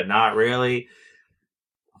Dick, but not really.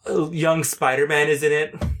 Young Spider-Man is in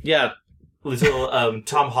it. Yeah. Little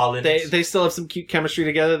Tom Holland. They still have some cute chemistry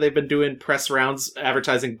together. They've been doing press rounds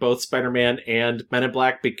advertising both Spider-Man and Men in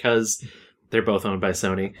Black because they're both owned by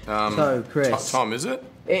Sony. So, Chris. Tom, is it?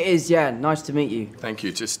 It is, yeah. Nice to meet you. Thank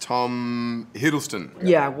you. Just Tom Hiddleston.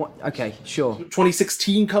 Yeah, okay, sure.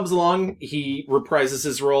 2016 comes along. He reprises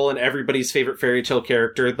his role in everybody's favorite fairy tale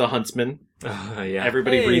character, the Huntsman. Yeah.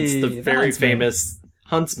 Everybody reads the very famous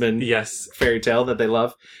Huntsman fairy tale that they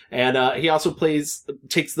love. And he also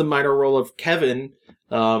takes the minor role of Kevin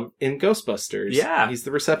in Ghostbusters. Yeah. He's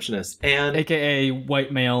the receptionist. And AKA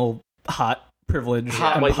white male, hot, privileged,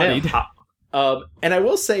 hot white male. And I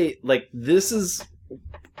will say, like, this is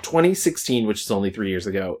 2016, which is only 3 years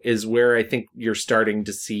ago, is where I think you're starting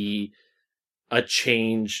to see a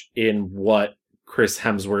change in what Chris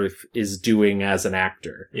Hemsworth is doing as an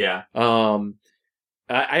actor. Yeah.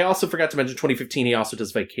 I also forgot to mention 2015, he also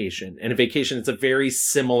does Vacation. And in Vacation, it's a very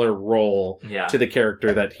similar role to the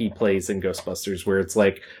character that he plays in Ghostbusters, where it's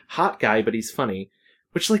like, hot guy, but he's funny.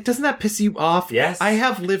 Which, like, doesn't that piss you off? Yes. I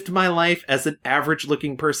have lived my life as an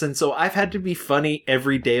average-looking person, so I've had to be funny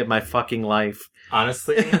every day of my fucking life.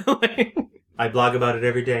 Honestly, I blog about it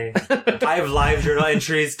every day. I have live journal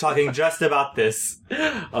entries talking just about this.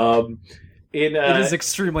 It is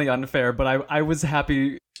extremely unfair, but I was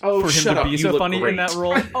happy for him to be so funny in that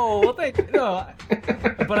role. Oh, well, thank you. No.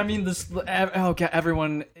 But I mean,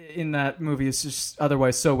 everyone in that movie is just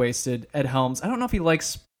otherwise so wasted. Ed Helms, I don't know if he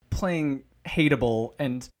likes playing hateable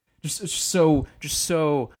and just so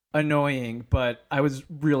annoying, but I was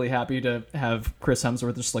really happy to have Chris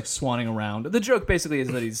Hemsworth just like swanning around. The joke basically is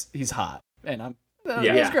that he's hot, and I'm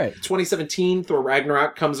it's great. 2017, Thor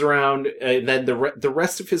Ragnarok comes around, and then the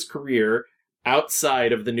rest of his career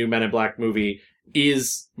outside of the new Men in Black movie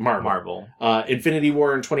is Marvel. Infinity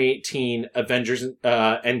War in 2018, Avengers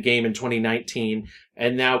Endgame in 2019,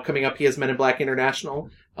 and now coming up he has Men in Black International.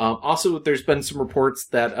 Also, there's been some reports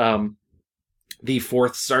that the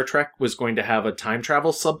fourth Star Trek was going to have a time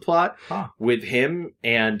travel subplot with him,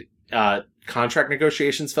 and contract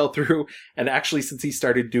negotiations fell through. And actually, since he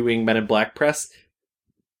started doing Men in Black press,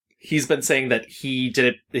 he's been saying that he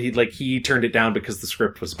turned it down because the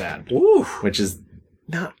script was bad. Ooh. Which is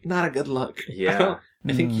not a good look. Yeah.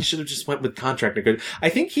 I think he should have just went with contract negotiation. I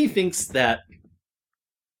think he thinks that,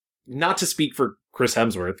 not to speak for Chris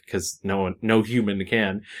Hemsworth, because no human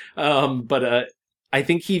can, but I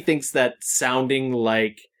think he thinks that sounding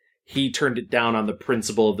like he turned it down on the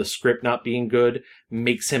principle of the script not being good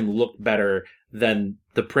makes him look better than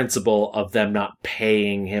the principle of them not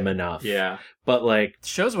paying him enough. Yeah. But like,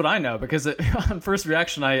 shows what I know, because on first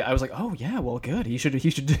reaction I was like, oh yeah, well good. He should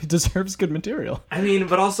deserves good material. I mean,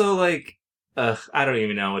 but also like, I don't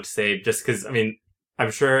even know what to say, just because, I mean,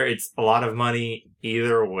 I'm sure it's a lot of money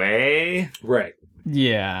either way. Right.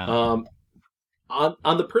 Yeah.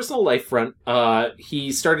 On the personal life front,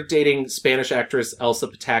 he started dating Spanish actress Elsa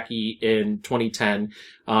Pataki in 2010,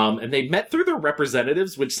 and they met through their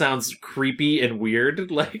representatives, which sounds creepy and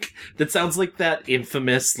weird. Like, that sounds like that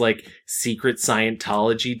infamous, like, secret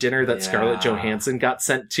Scientology dinner that Scarlett Johansson got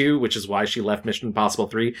sent to, which is why she left Mission Impossible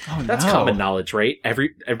 3. Oh, That's common knowledge, right? Does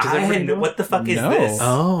everybody know? What the fuck is this?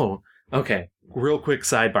 Oh, okay. Real quick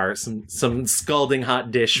sidebar, some scalding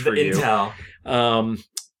hot dish for you. Intel.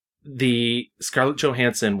 The Scarlett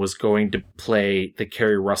Johansson was going to play the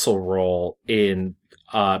Kerry Russell role in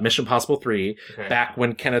Mission Impossible 3 back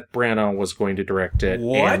when Kenneth Branagh was going to direct it.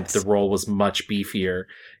 What? And the role was much beefier.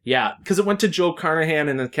 Yeah, because it went to Joe Carnahan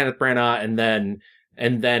and then Kenneth Branagh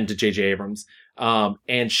and then to J.J. Abrams.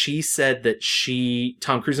 And she said that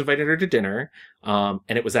Tom Cruise invited her to dinner. And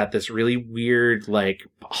it was at this really weird, like,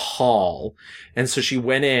 hall. And so she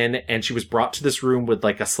went in and she was brought to this room with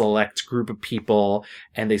like a select group of people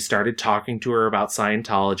and they started talking to her about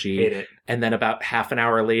Scientology. Hate it. And then about half an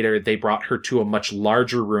hour later, they brought her to a much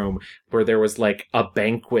larger room where there was like a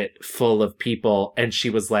banquet full of people. And she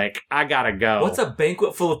was like, I gotta go. What's a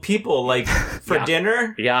banquet full of people? Like, for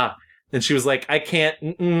dinner? Yeah. And she was like, I can't,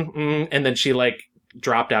 And then she like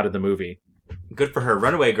dropped out of the movie. Good for her.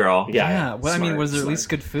 Runaway girl. Yeah. Well, I mean, was there at least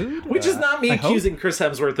good food? Which is not me accusing Chris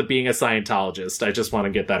Hemsworth of being a Scientologist. I just want to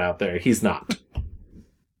get that out there. He's not.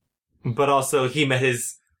 But also, he met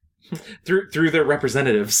his... through their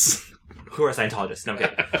representatives. Who are Scientologists. No,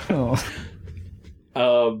 I'm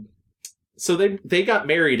kidding. So they got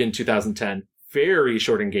married in 2010. Very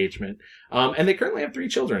short engagement. And they currently have 3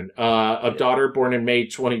 children. A daughter born in May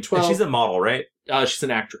 2012. And she's a model, right? She's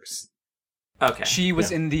an actress. Okay. She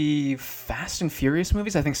was in the Fast and Furious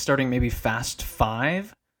movies, I think starting maybe Fast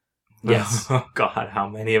 5. Yes. Oh, God, how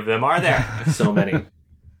many of them are there? So many.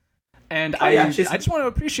 And I just want to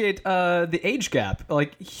appreciate the age gap.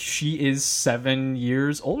 Like, she is 7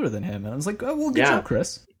 years older than him. And I was like, oh, well, good job,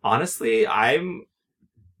 Chris. Honestly, I'm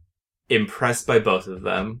impressed by both of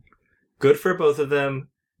them. Good for both of them.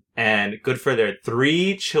 And good for their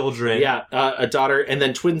 3 children. Yeah, a daughter and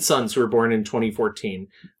then twin sons who were born in 2014.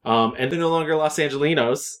 And they're no longer Los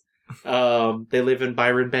Angelinos. They live in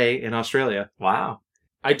Byron Bay in Australia. Wow.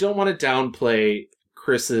 I don't want to downplay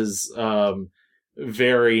Chris's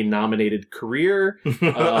very nominated career.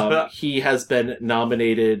 He has been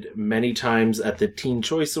nominated many times at the Teen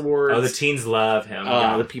Choice Awards. Oh, the teens love him.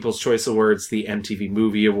 The People's Choice Awards, the MTV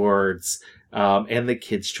Movie Awards. And the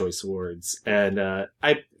Kids' Choice Awards. And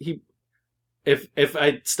if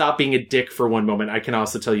I stop being a dick for one moment, I can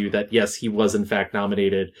also tell you that yes, he was in fact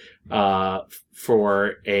nominated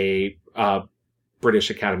for a British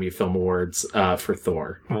Academy of Film Awards for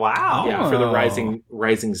Thor. Wow! Yeah, for the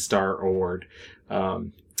Rising Star Award.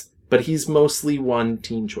 But he's mostly won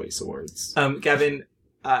Teen Choice Awards. Gavin,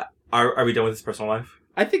 are we done with his personal life?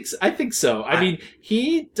 I think so. I mean,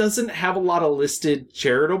 he doesn't have a lot of listed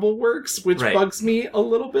charitable works, which bugs me a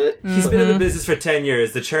little bit. He's been in the business for 10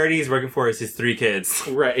 years. The charity he's working for is his 3 kids.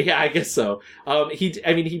 Right. Yeah, I guess so. He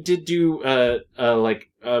did do a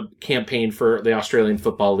campaign for the Australian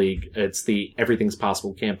Football League. It's the Everything's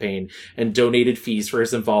Possible campaign, and donated fees for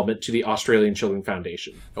his involvement to the Australian Children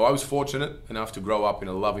Foundation. Now, I was fortunate enough to grow up in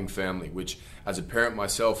a loving family, which, as a parent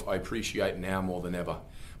myself, I appreciate now more than ever.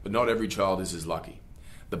 But not every child is as lucky.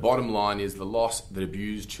 The bottom line is the loss that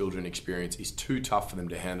abused children experience is too tough for them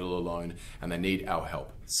to handle alone, and they need our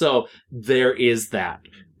help. So there is that.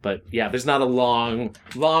 But yeah, there's not a long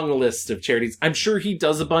list of charities. I'm sure he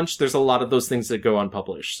does a bunch. There's a lot of those things that go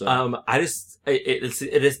unpublished. So. It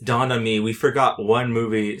just dawned on me. We forgot one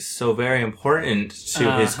movie so very important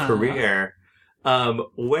to his career.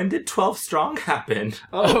 When did 12 Strong happen?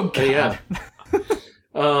 Oh God. Yeah.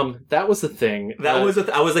 That was the thing. I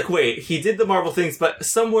was like, wait, he did the Marvel things, but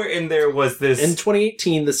somewhere in there was this... In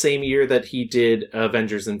 2018, the same year that he did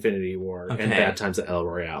Avengers Infinity War and Bad Times at El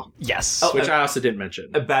Royale. Yes. Which I also didn't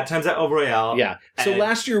mention. Bad Times at El Royale. Yeah. So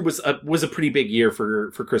last year was a pretty big year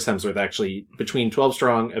for Chris Hemsworth, actually. Between 12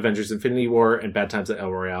 Strong, Avengers Infinity War, and Bad Times at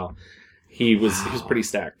El Royale. He was pretty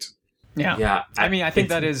stacked. Yeah. Yeah. I mean, I think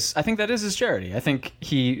that is his charity. I think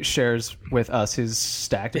he shares with us his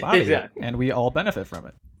stacked body, and we all benefit from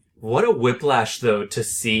it. What a whiplash, though, to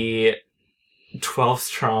see 12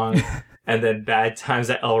 Strong and then Bad Times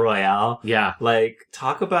at El Royale. Yeah. Like,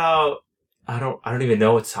 talk about, I don't even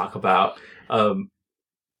know what to talk about.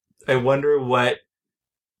 I wonder what,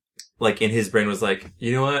 like, in his brain was like,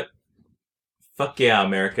 you know what? Fuck yeah,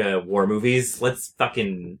 America war movies. Let's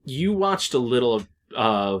fucking... You watched a little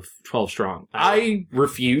of 12 Strong. I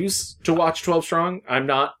refuse to watch 12 Strong. I'm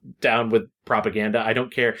not down with propaganda. I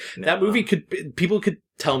don't care. No. That movie people could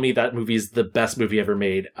tell me that movie is the best movie ever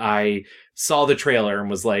made. I saw the trailer and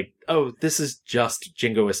was like, oh, this is just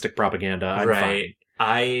jingoistic propaganda. I'm fine.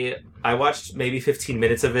 I watched maybe 15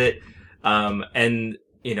 minutes of it. And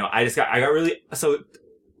you know, I got really, so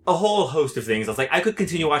a whole host of things. I was like, I could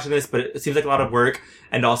continue watching this, but it seems like a lot of work.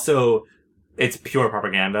 And also it's pure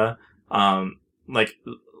propaganda. Like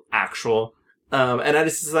actual. And I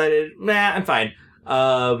just decided, nah, I'm fine.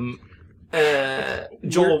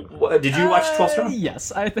 Joel, did you watch 12 Strong?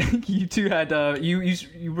 Yes, I think you two had you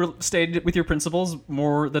stayed with your principles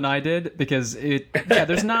more than I did, because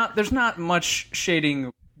there's not much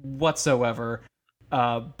shading whatsoever.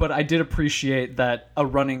 But I did appreciate that a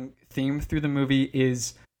running theme through the movie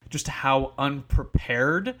is just how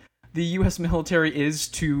unprepared the U.S. military is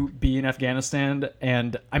to be in Afghanistan.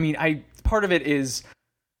 And I mean, part of it is,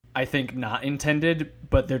 I think, not intended,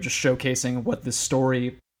 but they're just showcasing what the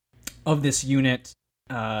story of this unit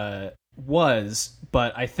was.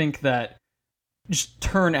 But I think that just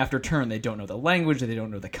turn after turn, they don't know the language, they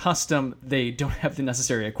don't know the custom, they don't have the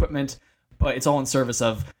necessary equipment, but it's all in service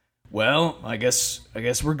of, well, I guess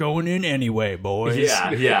we're going in anyway, boys.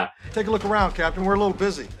 Yeah. Take a look around, Captain. We're a little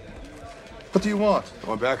busy. What do you want? I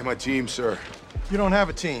want back in my team, sir. You don't have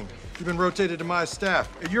a team. You've been rotated to my staff.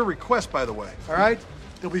 At your request, by the way. All right?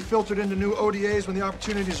 They'll be filtered into new ODAs when the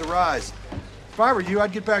opportunities arise. If I were you,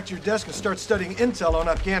 I'd get back to your desk and start studying intel on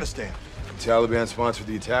Afghanistan. The Taliban sponsored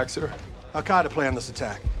the attack, sir? Al-Qaeda planned this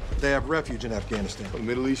attack. They have refuge in Afghanistan. Well, the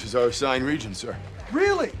Middle East is our assigned region, sir.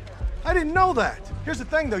 Really? I didn't know that. Here's the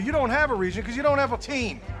thing, though. You don't have a region because you don't have a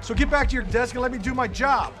team. So get back to your desk and let me do my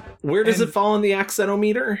job. Where does it fall in the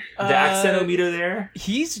accenometer? The accenometer there?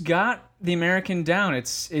 He's got the American down.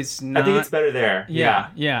 It's not... I think it's better there.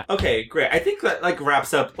 Yeah. Okay, great. I think that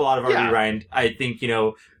wraps up a lot of our rewind. I think,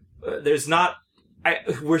 there's not...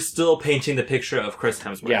 we're still painting the picture of Chris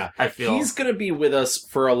Hemsworth. Yeah. I feel he's going to be with us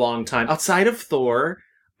for a long time. Outside of Thor,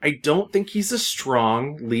 I don't think he's a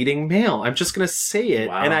strong leading male. I'm just going to say it.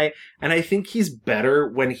 Wow. And I think he's better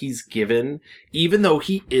when he's given, even though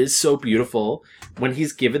he is so beautiful, when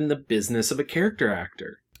he's given the business of a character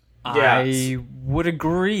actor. Yeah. I would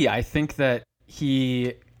agree. I think that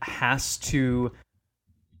he has to...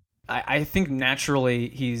 I think naturally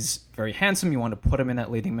he's very handsome. You want to put him in that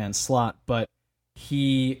leading man slot, but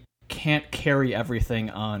he can't carry everything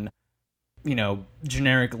on,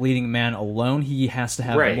 generic leading man alone. He has to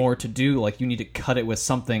have more to do. Like, you need to cut it with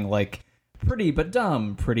something like pretty but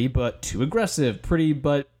dumb, pretty but too aggressive, pretty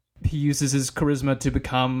but he uses his charisma to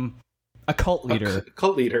become a cult leader.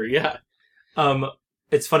 Cult leader, yeah.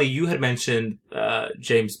 It's funny, you had mentioned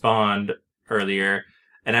James Bond earlier,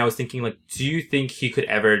 and I was thinking, do you think he could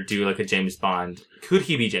ever do a James Bond? Could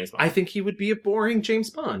he be James Bond? I think he would be a boring James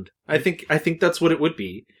Bond. I think that's what it would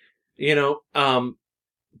be.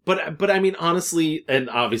 But I mean, honestly, and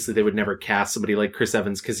obviously they would never cast somebody like Chris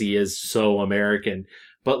Evans because he is so American.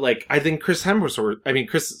 But I think Chris Evans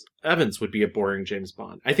would be a boring James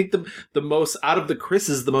Bond. I think the most, out of the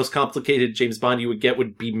Chris's, the most complicated James Bond you would get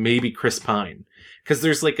would be maybe Chris Pine. Because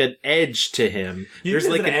there's an edge to him. There's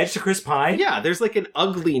an edge to Chris Pine? Yeah, there's an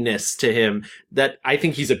ugliness to him that I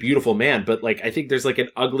think he's a beautiful man, but I think there's an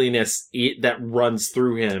ugliness that runs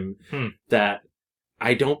through him that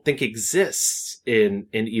I don't think exists in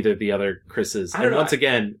either of the other Chris's. And once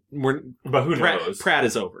again, but who knows? Pratt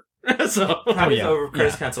is over. So Pratt is over.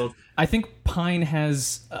 Chris canceled. I think Pine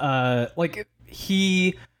has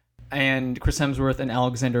he and Chris Hemsworth and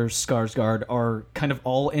Alexander Skarsgård are kind of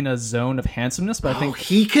all in a zone of handsomeness, but I think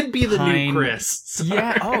he could be the new Chris. Sorry.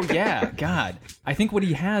 Yeah. Oh yeah. God. I think what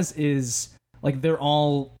he has is they're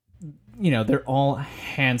all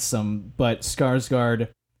handsome, but Skarsgård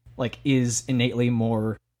is innately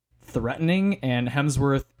more threatening, and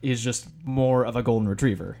Hemsworth is just more of a golden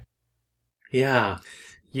retriever. Yeah.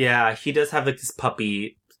 Yeah, he does have this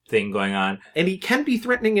puppy thing going on. And he can be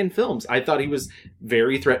threatening in films. I thought he was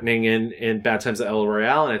very threatening in Bad Times at El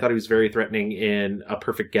Royale, and I thought he was very threatening in A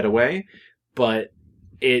Perfect Getaway. But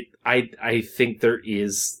I think there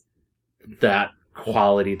is that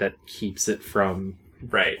quality that keeps it from...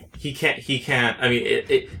 Right. He can't, I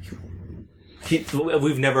mean,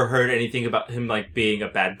 we've never heard anything about him being a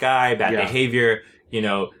bad guy, bad behavior,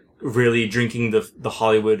 really drinking the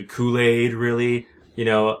Hollywood Kool-Aid, really.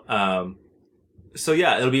 So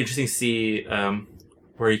yeah, it'll be interesting to see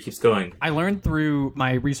where he keeps going. I learned through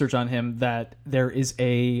my research on him that there is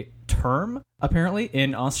a term, apparently,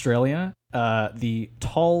 in Australia, the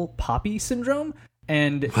tall poppy syndrome,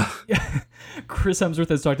 And Chris Hemsworth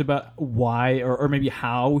has talked about why, or maybe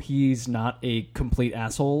how he's not a complete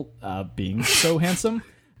asshole, being so handsome.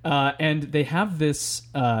 And they have this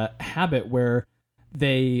habit where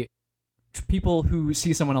people who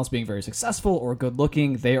see someone else being very successful or good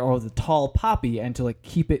looking, they are the tall poppy, and to like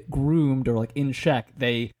keep it groomed or like in check,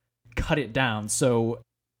 they cut it down. So,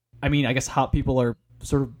 I mean, I guess hot people are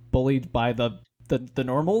sort of bullied by the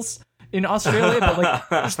normals in Australia, but like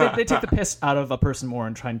just they take the piss out of a person more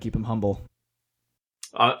and try and keep him humble.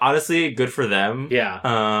 Honestly, good for them.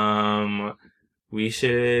 Yeah. We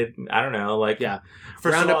should, I don't know, like,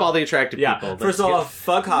 round up all the attractive people. First of all,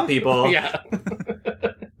 fuck hot people. Yeah.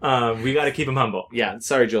 We got to keep them humble. Yeah.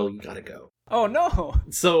 Sorry, Joel, you got to go. Oh, no.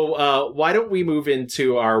 So, why don't we move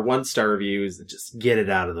into our 1-star reviews and just get it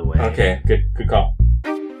out of the way? Okay. Good call.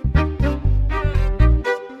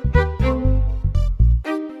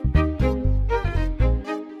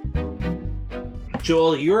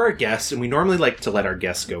 Joel, you're our guest, and we normally like to let our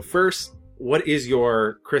guests go first. What is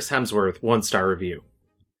your Chris Hemsworth 1-star review?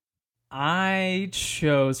 I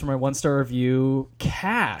chose for my 1-star review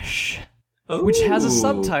Cash, which has a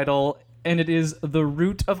subtitle, and it is The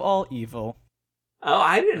Root of All Evil. Oh,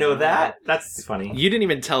 I didn't know that. That's funny. You didn't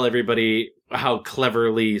even tell everybody how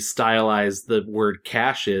cleverly stylized the word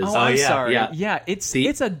cash is. Oh, I'm sorry. Yeah, it's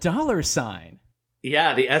a dollar sign.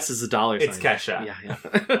 Yeah, the S is a dollar sign. It's cash out. Yeah.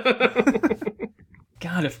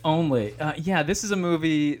 God, if only. This is a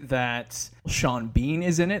movie that Sean Bean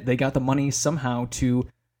is in it. They got the money somehow to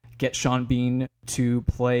get Sean Bean to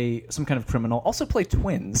play some kind of criminal. Also play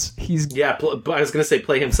twins. I was going to say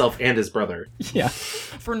play himself and his brother. Yeah,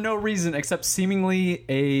 for no reason except seemingly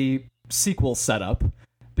a sequel setup.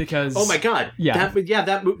 Because oh my god,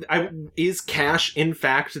 that movie is Cash in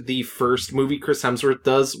fact the first movie Chris Hemsworth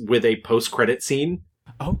does with a post-credit scene.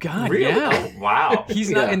 Oh god, really? yeah. Oh, wow.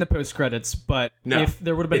 He's not in the post-credits, but if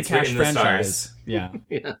there would have been a Cash franchise. Yeah.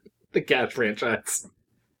 The Cash franchise.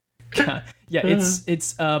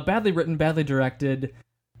 It's badly written, badly directed.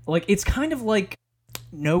 Like, it's kind of like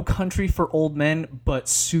No Country for Old Men, but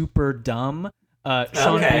super dumb.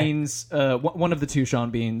 Sean Bean's, one of the two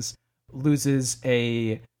Sean Beans, loses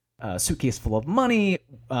a suitcase full of money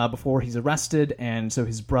before he's arrested, and so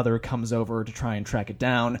his brother comes over to try and track it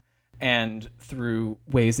down. And through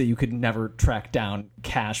ways that you could never track down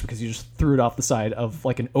cash because you just threw it off the side of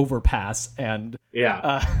like an overpass, and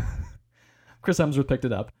Chris Hemsworth picked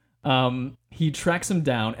it up. He tracks him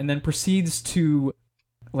down and then proceeds to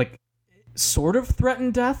like sort of threaten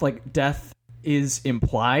death. Like death is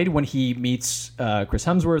implied when he meets Chris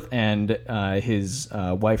Hemsworth and his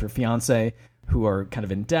wife or fiance, who are kind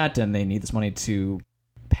of in debt and they need this money to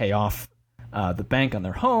pay off the bank on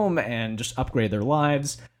their home and just upgrade their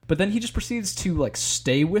lives. But then he just proceeds to like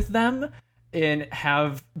stay with them and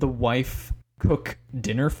have the wife cook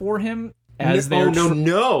dinner for him as not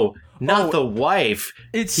the wife.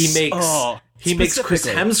 He makes Chris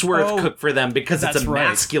Hemsworth cook for them because it's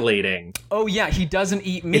emasculating. Right. Oh yeah, he doesn't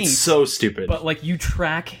eat meat. It's so stupid. But like you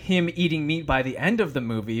track him eating meat by the end of the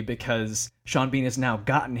movie because Sean Bean has now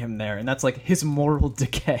gotten him there, and that's like his moral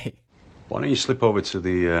decay. Why don't you slip over to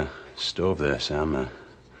the stove there, Sam?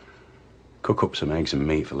 Cook up some eggs and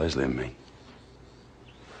meat for Leslie and me.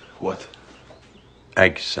 What?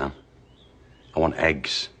 Eggs, Sam. I want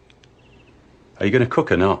eggs. Are you going to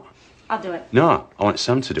cook or not? I'll do it. No, I want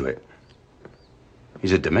Sam to do it.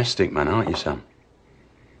 He's a domestic man, aren't you, Sam?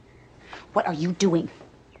 What are you doing?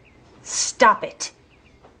 Stop it.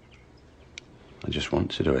 I just want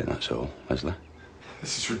to do it, that's all, Leslie.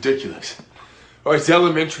 This is ridiculous. Oh, it's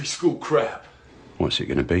elementary school crap. What's it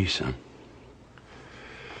going to be, Sam?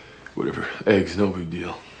 Whatever. Eggs, no big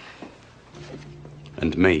deal.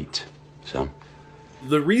 And meat, Sam.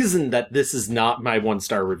 The reason that this is not my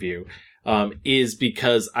 1-star review is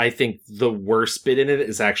because I think the worst bit in it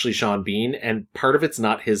is actually Sean Bean, and part of it's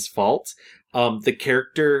not his fault. The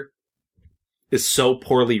character is so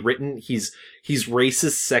poorly written. He's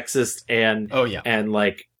racist, sexist, and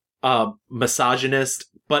like misogynist,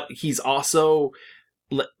 but he's also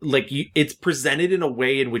it's presented in a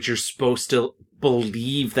way in which you're supposed to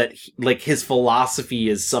believe that his philosophy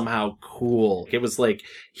is somehow cool. It was like,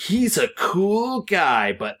 he's a cool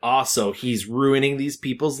guy, but also he's ruining these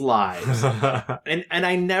people's lives. and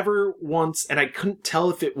I never once, and I couldn't tell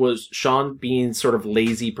if it was Sean Bean's sort of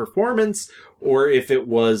lazy performance or if it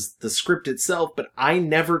was the script itself, but I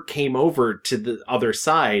never came over to the other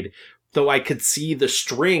side, though I could see the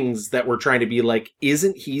strings that were trying to be like,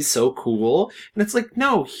 isn't he so cool? And it's like,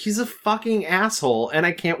 no, he's a fucking asshole, and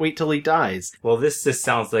I can't wait till he dies. Well, this just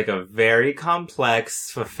sounds like a very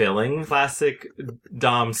complex, fulfilling, classic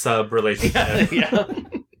dom-sub relationship. Yeah,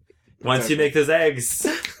 Once you make those eggs.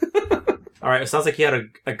 All right, it sounds like you had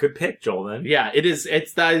a good pick, Joel, then. Yeah, it is.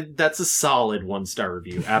 That's a solid 1-star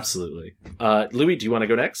review. Absolutely. Louis, do you want to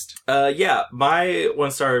go next? Yeah, my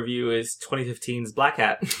 1-star review is 2015's Black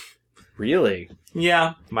Hat. Really?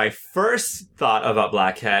 Yeah. My first thought about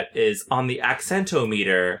Black Hat is on the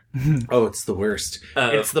accentometer. Oh, it's the worst.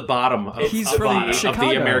 It's the bottom of, he's from Chicago. Of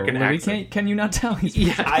the American accent. Can you not tell?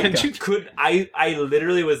 He's I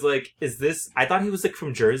literally was like, is this, I thought he was like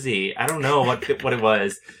from Jersey. I don't know what it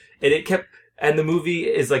was. And the movie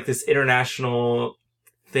is like this international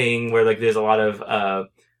thing where like there's a lot of,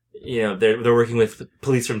 they're working with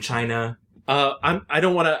police from China. I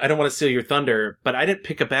don't want to steal your thunder, but I didn't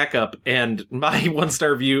pick a backup, and my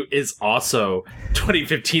 1-star review is also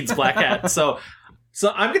 2015's Black Hat. So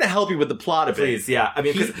I'm gonna help you with the plot of it. Please, yeah. I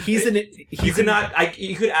mean, you could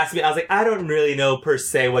ask me. I was like, I don't really know per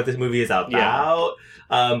se what this movie is about. Yeah.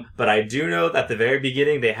 But I do know that at the very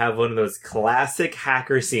beginning they have one of those classic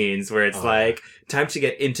hacker scenes where it's like time to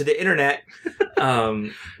get into the internet.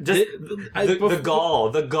 The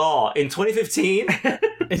gall in 2015.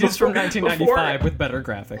 It is from 1995 with better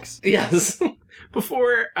graphics. Yes.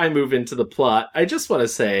 Before I move into the plot, I just want to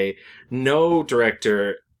say no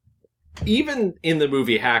director, even in the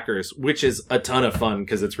movie Hackers, which is a ton of fun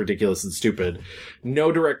because it's ridiculous and stupid,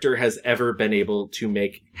 no director has ever been able to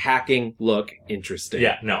make hacking look interesting.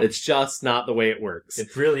 Yeah, no. It's just not the way it works.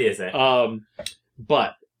 It really isn't.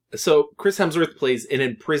 So Chris Hemsworth plays an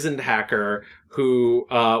imprisoned hacker who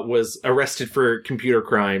was arrested for computer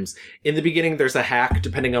crimes. In the beginning, there's a hack.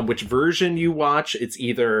 Depending on which version you watch, it's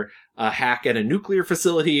either a hack at a nuclear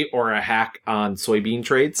facility or a hack on soybean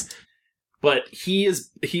trades. But he is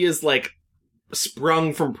like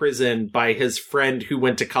sprung from prison by his friend who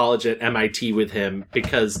went to college at MIT with him,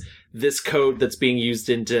 because this code that's being used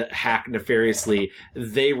into hack nefariously,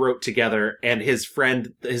 they wrote together, and his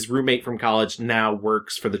friend, his roommate from college, now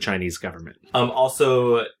works for the Chinese government.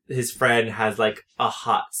 Also, his friend has like a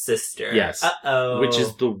hot sister. Yes. Uh-oh. Which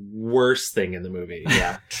is the worst thing in the movie.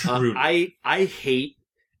 Yeah. True. I hate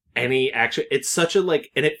any action. It's such a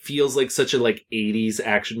and it feels like such a 80s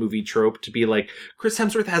action movie trope to be like, Chris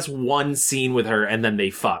Hemsworth has one scene with her and then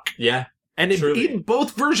they fuck. Yeah. And in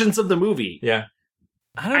both versions of the movie. Yeah.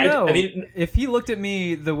 I don't know. I mean, if he looked at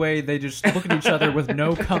me the way they just look at each other with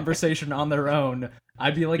no conversation on their own,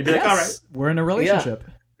 I'd be like, yes, all right, we're in a relationship.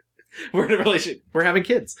 Yeah. We're in a relationship. We're having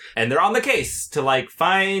kids. And they're on the case to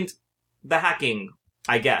find the hacking,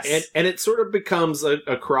 I guess. And it sort of becomes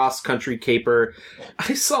a cross-country caper.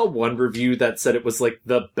 I saw one review that said it was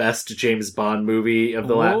the best James Bond movie of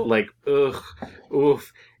the last,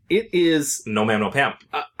 oof. It is... No man, no pamp.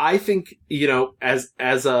 I think,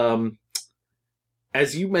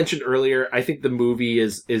 as you mentioned earlier, I think the movie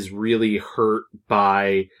is really hurt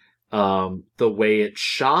by the way it's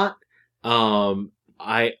shot.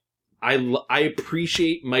 I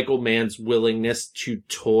appreciate Michael Mann's willingness to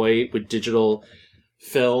toy with digital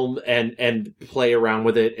film and play around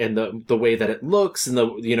with it, and the way that it looks,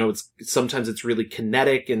 and sometimes it's really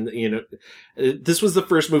kinetic, and this was the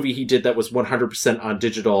first movie he did that was 100% on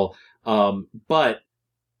digital. But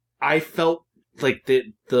I felt like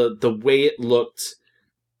the way it looked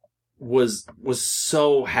was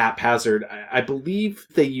so haphazard. I believe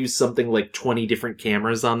they used something like 20 different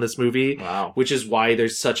cameras on this movie. Wow. Which is why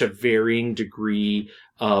there's such a varying degree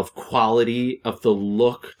of quality of the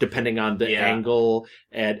look depending on the angle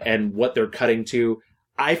and what they're cutting to.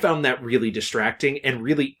 I found that really distracting and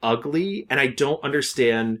really ugly, and I don't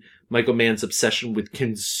understand Michael Mann's obsession with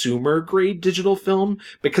consumer-grade digital film,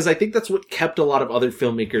 because I think that's what kept a lot of other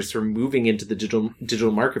filmmakers from moving into the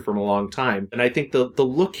digital market for a long time. And I think the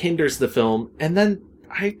look hinders the film, and then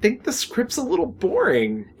I think the script's a little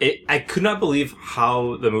boring. I could not believe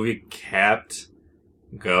how the movie kept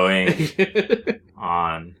going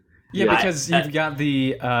on. Yeah, because you've got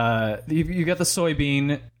the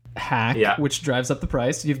soybean hack, which drives up the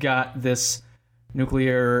price. You've got this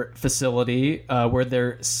nuclear facility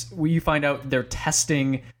where you find out they're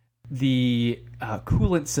testing the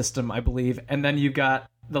coolant system, I believe, and then you've got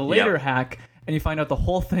the later hack, and you find out the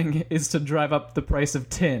whole thing is to drive up the price of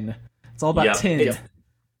tin. It's all about tin.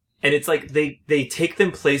 And it's like they take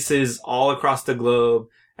them places all across the globe,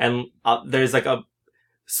 and there's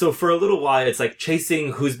so for a little while it's like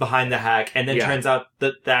chasing who's behind the hack, and then turns out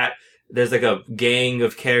that there's a gang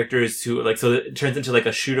of characters who so it turns into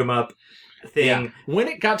a shoot 'em up thing. Yeah. When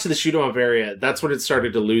it got to the shoot 'em up area, that's when it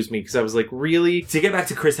started to lose me, because I was like, really? To get back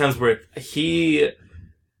to Chris Hemsworth,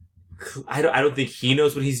 I don't think he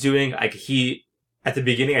knows what he's doing. At the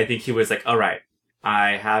beginning, I think he was like, all right,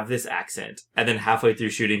 I have this accent. And then halfway through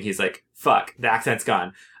shooting, he's like, fuck, the accent's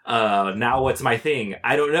gone. Now what's my thing?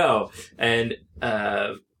 I don't know. And,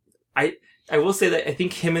 I will say that I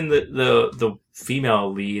think him and the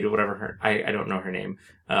female lead, or whatever I don't know her name,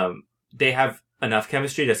 they have enough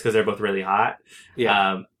chemistry just because they're both really hot.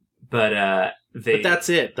 Yeah. But that's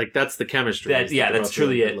it. Like, that's the chemistry. That's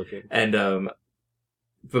truly it. Looking. And,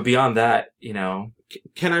 but beyond that, you know.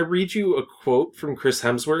 Can I read you a quote from Chris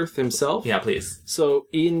Hemsworth himself? Yeah, please. So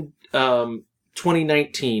in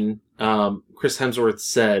 2019, Chris Hemsworth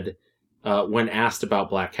said, when asked about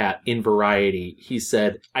Black Cat in Variety, he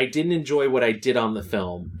said, "I didn't enjoy what I did on the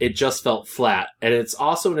film. It just felt flat. And it's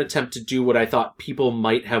also an attempt to do what I thought people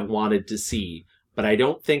might have wanted to see. But I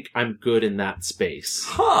don't think I'm good in that space."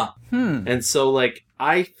 Huh. And so, like,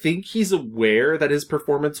 I think he's aware that his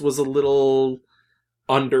performance was a little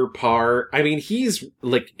under par. I mean, he's,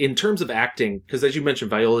 like, in terms of acting, because as you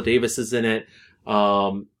mentioned, Viola Davis is in it.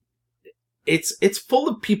 It's full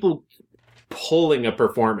of people pulling a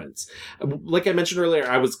performance. Like I mentioned earlier,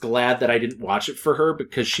 I was glad that I didn't watch it for her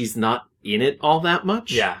because she's not in it all that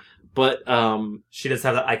much. Yeah. But she does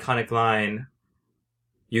have that iconic line,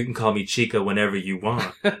 "You can call me Chica whenever you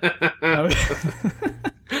want."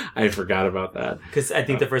 I forgot about that. Because I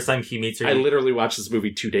think the first time he meets her... I literally watched this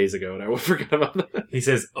movie 2 days ago and I forgot about that. He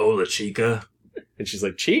says, "Hola, Chica." And she's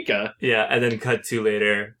like, "Chica?" Yeah, and then cut to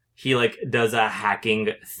later, he, like, does a hacking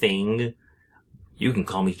thing. "You can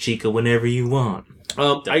call me Chica whenever you want."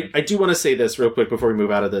 I do want to say this real quick before we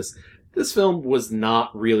move out of this. This film was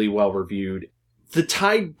not really well reviewed. The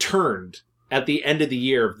tide turned at the end of the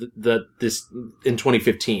year of this in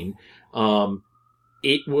 2015.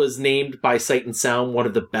 It was named by Sight and Sound one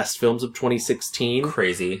of the best films of 2016.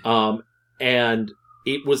 Crazy. And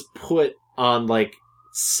it was put on, like,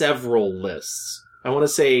 several lists. I want to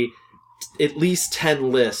say at least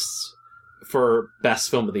 10 lists for best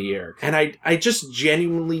film of the year. And I just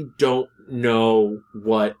genuinely don't know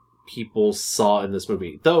what people saw in this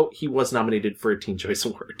movie, though he was nominated for a Teen Choice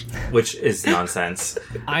Award. Which is nonsense.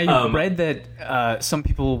 I read that some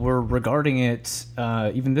people were regarding it,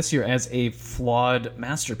 even this year, as a flawed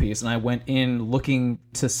masterpiece, and I went in looking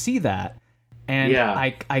to see that, and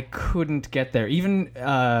I couldn't get there. Even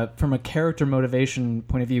from a character motivation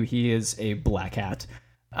point of view, he is a black hat.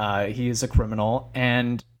 He is a criminal,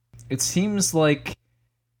 and it seems like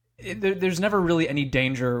there's never really any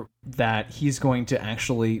danger that he's going to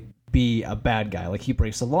actually be a bad guy. Like, he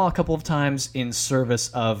breaks the law a couple of times in service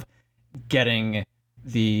of getting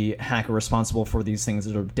the hacker responsible for these things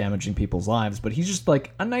that are damaging people's lives, but he's just,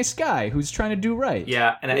 like, a nice guy who's trying to do right.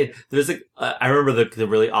 Yeah, and there's I remember the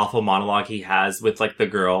really awful monologue he has with, like, the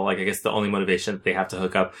girl. Like, I guess the only motivation that they have to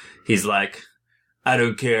hook up. He's like, "I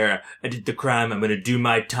don't care. I did the crime. I'm gonna do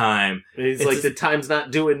my time." It's like, the time's not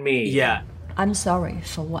doing me. Yeah. I'm sorry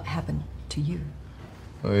for what happened to you.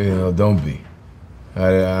 Oh, you know, don't be.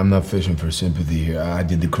 I'm not fishing for sympathy here. I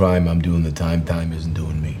did the crime. I'm doing the time. Time isn't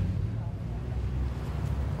doing me.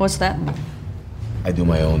 What's that mean? I do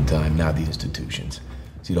my own time, not the institutions.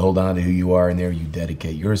 See, to hold on to who you are in there, you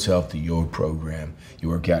dedicate yourself to your program. You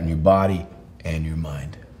work out in your body and your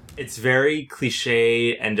mind. It's very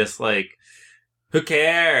cliche and just like, who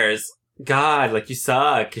cares? God, like, you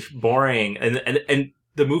suck. Boring. And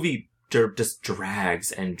the movie just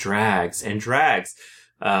drags and drags and drags.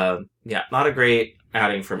 Yeah, not a great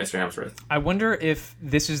outing for Mr. Hemsworth. I wonder if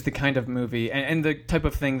this is the kind of movie, and the type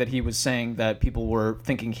of thing that he was saying that people were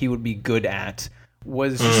thinking he would be good at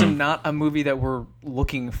was just not a movie that we're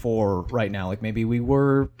looking for right now. Like, maybe we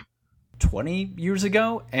were 20 years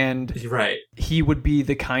ago, and right. He would be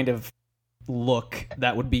the kind of look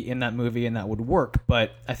that would be in that movie and that would work,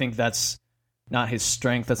 but I think that's not his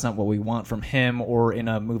strength. That's not what we want from him or in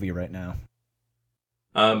a movie right now.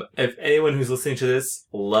 If anyone who's listening to this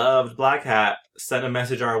loved Black Hat, send a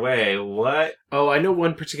message our way. What? Oh, I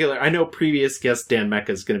know previous guest Dan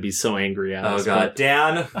Mecca is going to be so angry at us. Oh, God.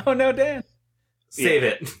 Dan. Oh, no, Dan. Save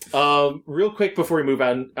it. Real quick before we move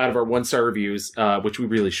out of our 1-star reviews, which we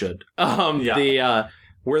really should.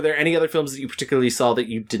 Were there any other films that you particularly saw that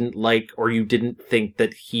you didn't like, or you didn't think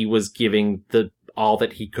that he was giving all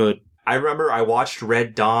that he could? I remember I watched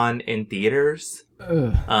Red Dawn in theaters.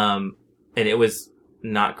 And it was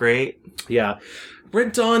not great. Yeah.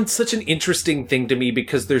 Red Dawn's such an interesting thing to me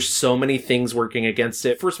because there's so many things working against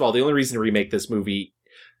it. First of all, the only reason to remake this movie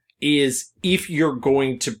is if you're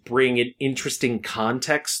going to bring an interesting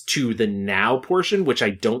context to the now portion, which I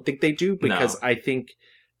don't think they do, because I think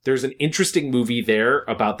there's an interesting movie there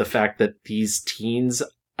about the fact that these teens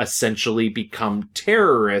essentially become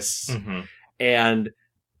terrorists. Mm-hmm. And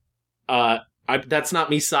that's not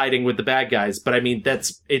me siding with the bad guys, but I mean,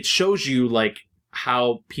 it shows you, like,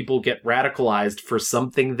 how people get radicalized for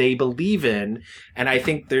something they believe in. And I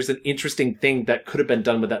think there's an interesting thing that could have been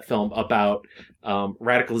done with that film about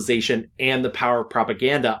radicalization and the power of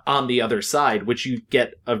propaganda on the other side, which you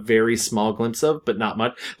get a very small glimpse of, but not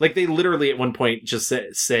much. Like, they literally at one point just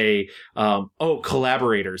say oh,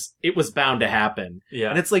 collaborators. It was bound to happen. Yeah.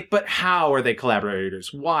 And it's like, but how are they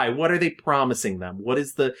collaborators? Why? What are they promising them? What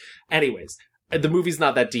is the... Anyways, the movie's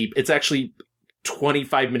not that deep. It's actually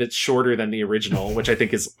 25 minutes shorter than the original, which I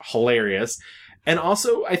think is hilarious. And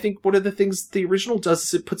also, I think one of the things the original does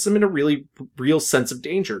is it puts them in a really real sense of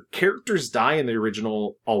danger. Characters die in the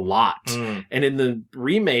original a lot. And in the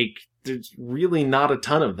remake, there's really not a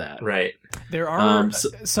ton of that. Right. There are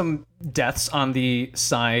some deaths on the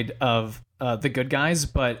side of the good guys,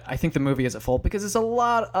 but I think the movie is at fault because there's a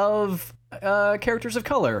lot of characters of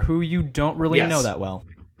color who you don't really know that well.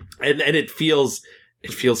 And it feels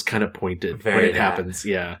kind of pointed when it happens.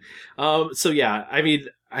 Yeah. So yeah, I mean,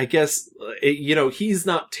 I guess, he's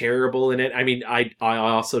not terrible in it. I mean, I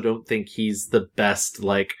also don't think he's the best,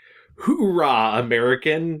 like, hoorah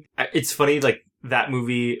American. It's funny, like, that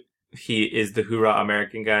movie, he is the hoorah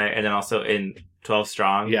American guy, and then also in 12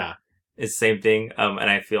 Strong. Yeah. It's the same thing, and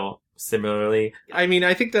I feel similarly. I mean,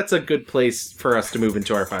 I think that's a good place for us to move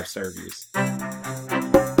into our 5-star reviews.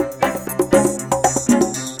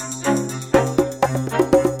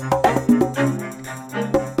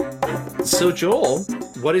 So, Joel,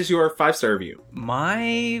 what is your 5-star review?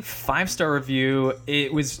 My 5-star review,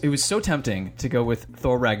 it was so tempting to go with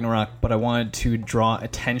Thor Ragnarok, but I wanted to draw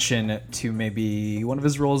attention to maybe one of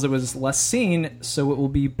his roles that was less seen, so it will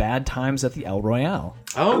be Bad Times at the El Royale.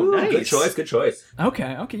 Oh, nice. Good choice.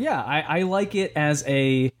 Okay, yeah. I like it as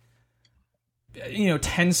a,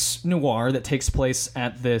 tense noir that takes place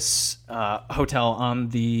at this hotel on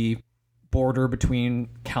the border between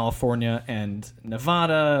California and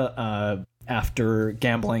Nevada, after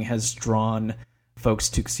gambling has drawn folks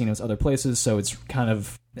to casinos other places, so it's kind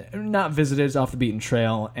of not visited, it's off the beaten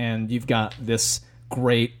trail, and you've got this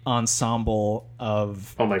great ensemble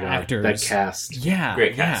of actors. That cast. Yeah.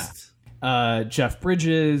 Great cast. Jeff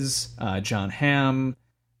Bridges, John Hamm,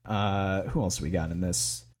 who else we got in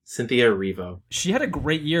this? Cynthia Erivo. She had a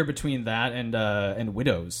great year between that and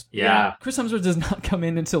Widows. Yeah. Chris Hemsworth does not come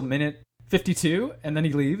in until minute 52, and then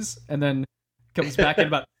he leaves, and then comes back in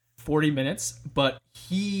about 40 minutes, but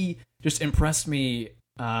he just impressed me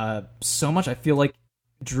so much. I feel like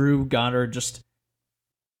Drew Goddard just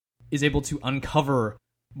is able to uncover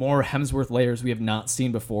more Hemsworth layers we have not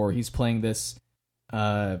seen before. He's playing this...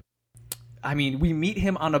 we meet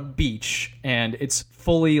him on a beach, and it's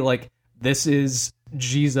fully like, this is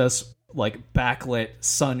Jesus, like, backlit,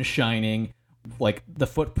 sun shining, like the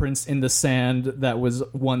footprints in the sand that was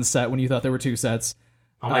one set when you thought there were two sets.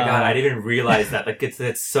 Oh my god, I didn't realize that. Like,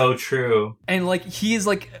 it's so true. And, like, he's,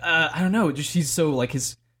 like, I don't know, just he's so, like,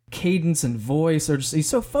 his cadence and voice are just, he's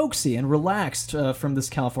so folksy and relaxed from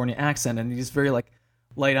this California accent, and he's very, like,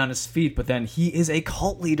 light on his feet, but then he is a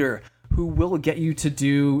cult leader who will get you to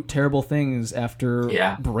do terrible things after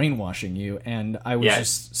brainwashing you, and I was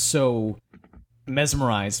just so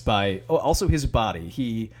mesmerized by, also his body.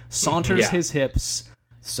 He saunters his hips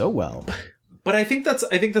so well. But I think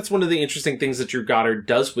that's one of the interesting things that Drew Goddard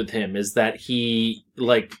does with him is that he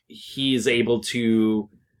is able to,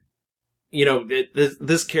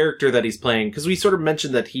 this character that he's playing, because we sort of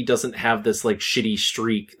mentioned that he doesn't have this like shitty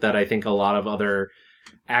streak that I think a lot of other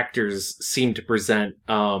actors seem to present.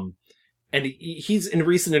 And he's in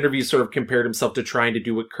recent interviews sort of compared himself to trying to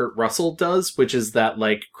do what Kurt Russell does, which is that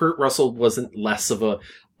like Kurt Russell wasn't less of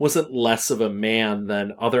a man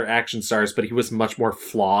than other action stars, but he was much more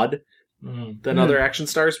flawed than other action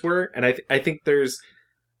stars were. And I think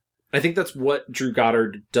that's what Drew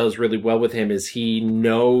Goddard does really well with him is he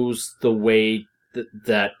knows the way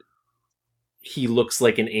that he looks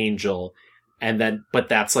like an angel, but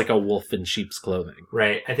that's like a wolf in sheep's clothing.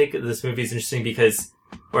 Right. I think this movie is interesting because,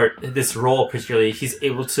 or this role particularly, he's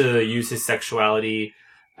able to use his sexuality,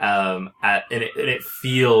 and it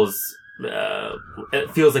feels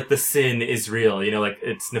like the sin is real, like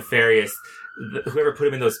it's nefarious. Whoever put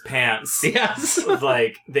him in those pants,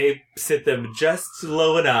 like they sit them just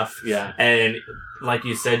low enough. Yeah. And like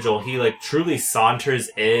you said, Joel, he like truly saunters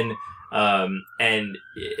in, and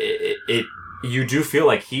you do feel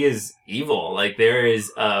like he is evil. Like there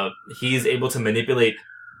is, he is able to manipulate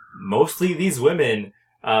mostly these women,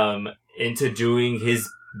 into doing his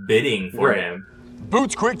bidding for him.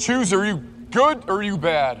 Boots, quick, choose. Are you good or are you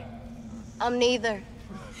bad? I'm neither.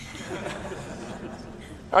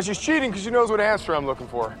 Now, she's cheating because she knows what answer I'm looking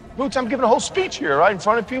for. Boots, I'm giving a whole speech here, right in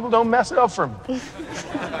front of people. Don't mess it up for me.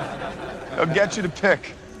 I'll get you to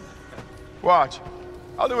pick. Watch.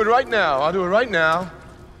 I'll do it right now.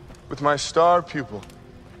 With my star pupil.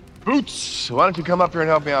 Boots, why don't you come up here and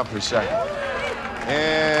help me out for a second?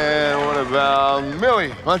 And what about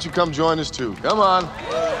Millie? Why don't you come join us too? Come on.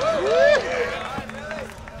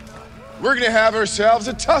 We're gonna have ourselves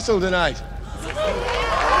a tussle tonight. It's been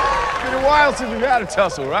a while since we've had a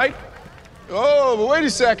tussle, right? Oh, but wait a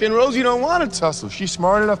second. Rosie don't want a tussle. She's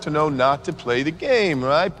smart enough to know not to play the game,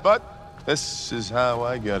 right? But this is how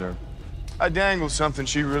I get her. I dangle something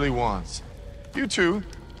she really wants. You two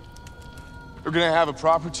are gonna have a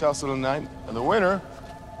proper tussle tonight, and the winner,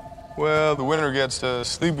 well, the winner gets to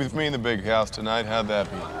sleep with me in the big house tonight. How'd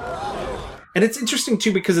that be? And it's interesting,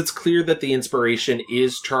 too, because it's clear that the inspiration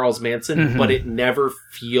is Charles Manson, but it never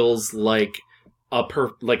feels like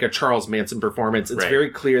a Charles Manson performance. It's very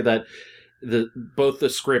clear that both the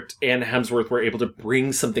script and Hemsworth were able to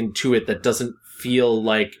bring something to it that doesn't feel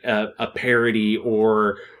like a parody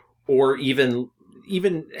or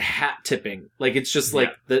even hat tipping. Like, it's just like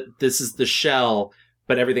this is the shell,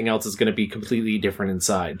 but everything else is going to be completely different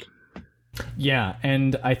inside. Yeah,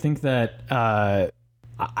 and I think that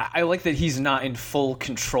I like that he's not in full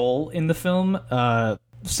control in the film.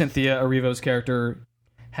 Cynthia Erivo's character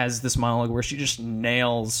has this monologue where she just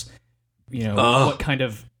nails, what kind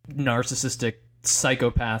of narcissistic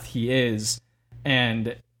psychopath he is,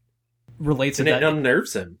 and relates and it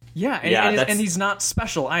unnerves him. Yeah, and he's not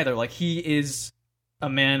special either. Like, he is a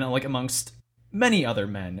man like amongst many other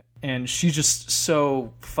men, and she's just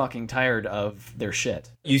so fucking tired of their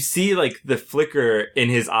shit. You see, like, the flicker in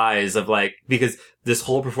his eyes of, like, because this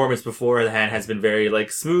whole performance beforehand has been very, like,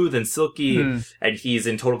 smooth and silky, and he's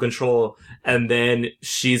in total control, and then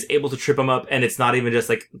she's able to trip him up, and it's not even just,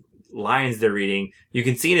 like, lines they're reading. You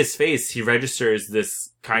can see in his face, he registers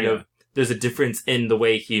this kind of, there's a difference in the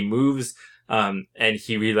way he moves, and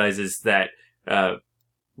he realizes that,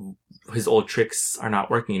 his old tricks are not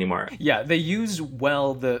working anymore. Yeah, they use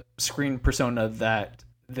well the screen persona that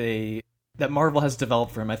Marvel has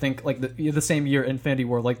developed for him. I think like the same year Infinity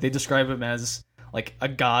War, like they describe him as like a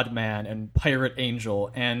god man and pirate angel,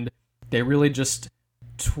 and they really just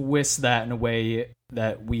twist that in a way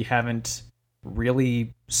that we haven't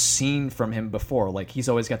really seen from him before. Like, he's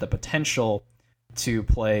always got the potential to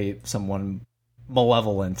play someone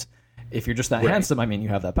malevolent. If you're just that handsome, I mean, you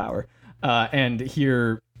have that power. And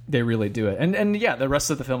here they really do it. And yeah, the rest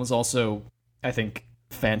of the film is also, I think,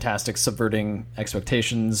 fantastic, subverting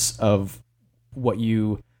expectations of what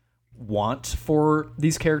you want for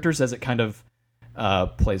these characters, as it kind of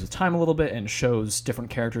plays with time a little bit and shows different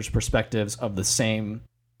characters' perspectives of the same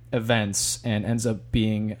events, and ends up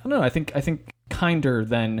being, I don't know, I think kinder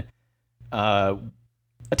than a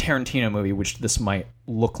Tarantino movie, which this might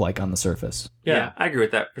look like on the surface. Yeah, I agree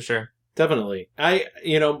with that for sure. Definitely.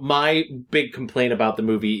 My big complaint about the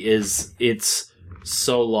movie is it's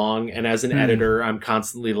so long, and as an editor, I'm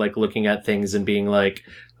constantly like looking at things and being like,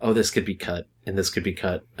 oh, this could be cut and this could be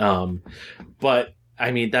cut. But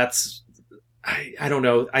I mean, I don't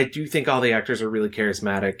know. I do think all the actors are really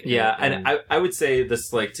charismatic. Yeah. And I would say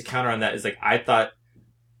this, like, to counter on that is, like, I thought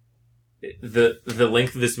the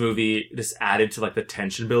length of this movie just added to, like, the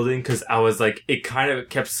tension building, because I was like, it kind of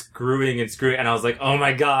kept screwing, and I was like, oh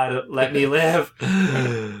my god, let me live.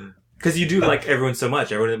 Because you do like everyone so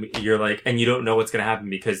much. You're like, and you don't know what's going to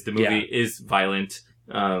happen because the movie is violent.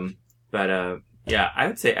 Yeah, I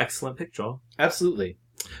would say excellent pick, Joel. Absolutely.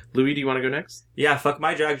 Louis, do you want to go next? Yeah, fuck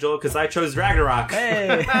my drag, Joel, because I chose Ragnarok.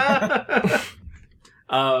 Hey!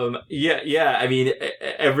 Yeah, I mean,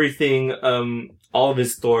 everything, all of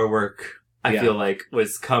his Thor work, I feel like,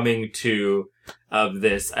 was coming to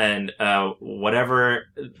this, and whatever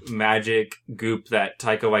magic goop that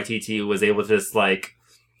Taika Waititi was able to just, like,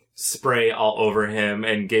 spray all over him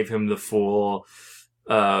and gave him the full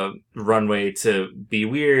runway to be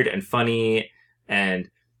weird and funny, and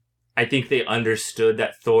I think they understood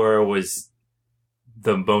that Thor was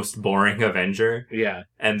the most boring Avenger. Yeah.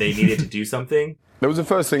 And they needed to do something. That was the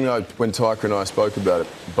first thing when Taika and I spoke about it,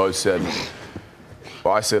 both said,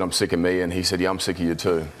 well, I said I'm sick of me, and he said, yeah, I'm sick of you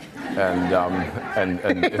too.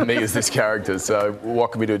 And me as this character, so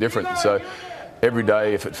what can we do different? So every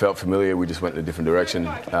day, if it felt familiar, we just went in a different direction.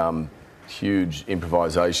 Huge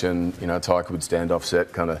improvisation, Taika would stand off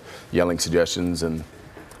set, kind of yelling suggestions and,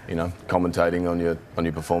 commentating on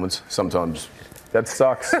your performance. Sometimes that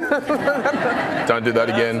sucks. Don't do that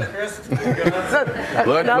again.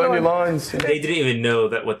 learn your lines. They didn't even know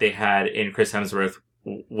that what they had in Chris Hemsworth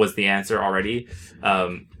was the answer already.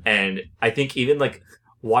 And I think even like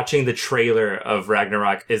watching the trailer of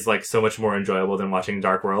Ragnarok is like so much more enjoyable than watching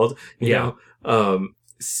Dark World. You know?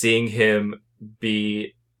 Seeing him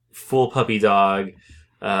be full puppy dog,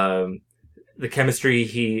 the chemistry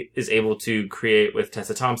he is able to create with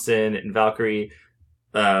Tessa Thompson and Valkyrie,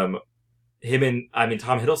 Tom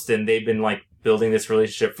Hiddleston, they've been like building this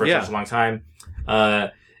relationship for such a long time.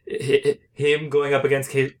 Him going up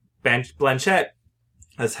against Kate Blanchett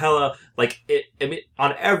as Hela, like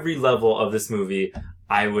on every level of this movie,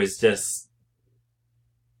 I was just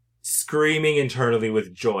screaming internally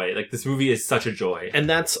with joy. Like, this movie is such a joy. And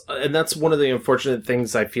that's one of the unfortunate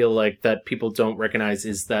things I feel like that people don't recognize,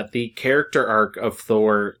 is that the character arc of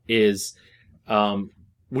Thor is,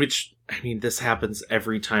 which, I mean, this happens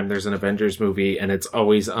every time there's an Avengers movie and it's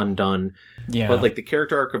always undone. Yeah. But like the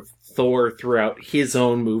character arc of Thor throughout his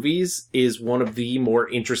own movies is one of the more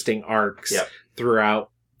interesting arcs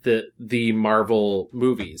throughout the Marvel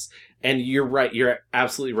movies. And you're right. You're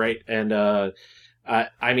absolutely right. And,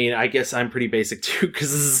 I mean, I guess I'm pretty basic too,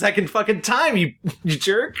 because this is the second fucking time, you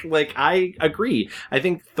jerk. Like, I agree. I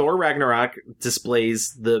think Thor Ragnarok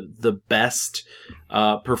displays the best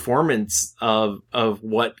performance of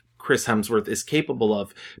what Chris Hemsworth is capable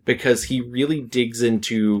of, because he really digs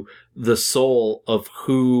into the soul of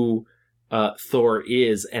who Thor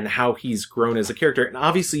is and how he's grown as a character. And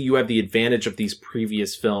obviously you have the advantage of these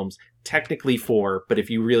previous films, technically 4, but if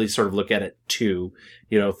you really sort of look at it 2,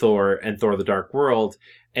 Thor and Thor the Dark World,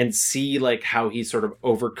 and see like how he sort of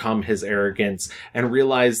overcome his arrogance and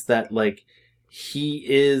realize that like he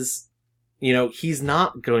is, he's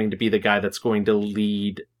not going to be the guy that's going to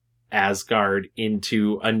lead Asgard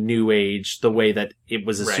into a new age the way that it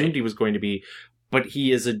was assumed he was going to be, but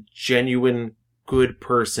he is a genuine good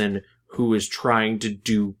person who is trying to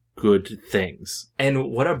do good things.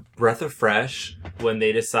 And what a breath of fresh when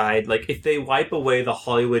they decide, like, if they wipe away the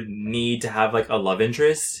Hollywood need to have like a love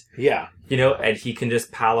interest, and he can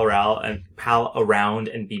just pal around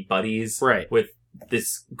and be buddies with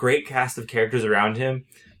this great cast of characters around him.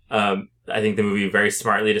 I think the movie very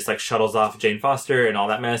smartly just like shuttles off Jane Foster and all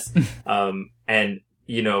that mess. And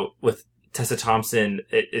with Tessa Thompson,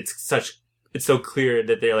 it's so clear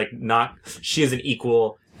that they're like she is an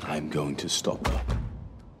equal. I'm going to stop her.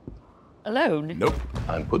 Alone? Nope.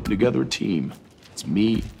 I'm putting together a team. It's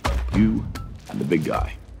me, you, and the big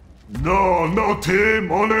guy. No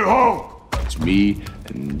team, only Hulk. It's me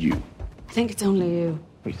and you. I think it's only you.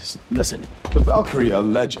 Wait, listen. The Valkyrie are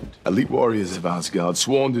legend. Elite warriors of Asgard,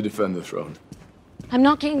 sworn to defend the throne. I'm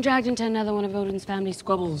not getting dragged into another one of Odin's family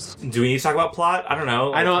squabbles. Do we need to talk about plot? I don't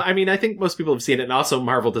know. I know. I mean, I think most people have seen it, and also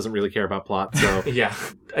Marvel doesn't really care about plot, so... Yeah.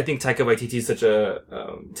 I think Taika Waititi is such a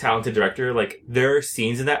talented director. Like, there are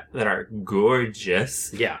scenes in that are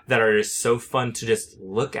gorgeous. Yeah. That are just so fun to just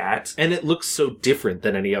look at. And it looks so different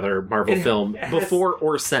than any other Marvel film before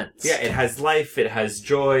or since. Yeah, it has life, it has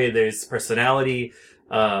joy, there's personality.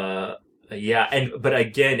 But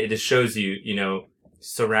again, it just shows you,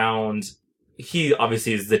 surround... He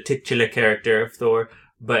obviously is the titular character of Thor,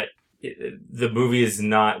 but the movie is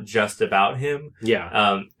not just about him.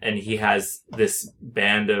 Yeah. And he has this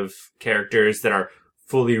band of characters that are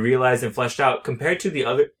fully realized and fleshed out compared to the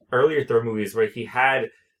other earlier Thor movies where he had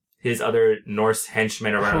his other Norse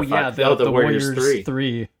henchmen around. Oh yeah, the Warriors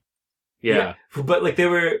 3. Yeah. But like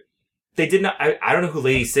they did not, I don't know who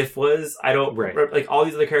Lady Sif was. I don't, like all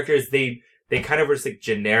these other characters, they kind of were just like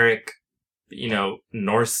generic,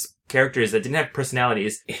 Norse characters that didn't have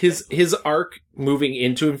personalities. His arc moving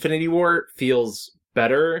into Infinity War feels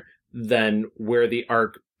better than where the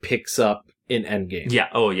arc picks up in Endgame. Yeah.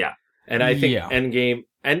 Oh yeah. And I think Endgame,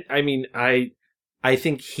 and I mean, I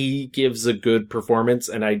think he gives a good performance,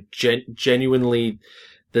 and I genuinely,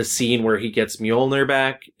 the scene where he gets Mjolnir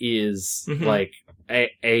back is like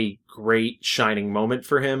a great shining moment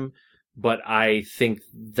for him. But I think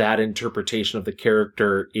that interpretation of the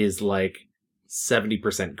character is like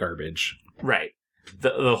 70% garbage. Right.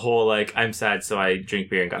 The whole, like, I'm sad, so I drink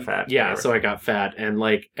beer and got fat. Yeah, so I got fat.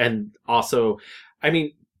 And also, I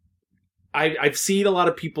mean, I've seen a lot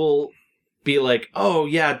of people be like, oh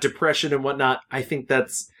yeah, depression and whatnot. I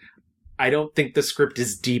don't think the script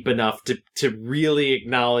is deep enough to really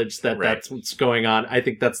acknowledge that that's what's going on. I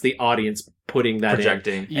think that's the audience putting that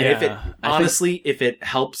projecting. In. And if it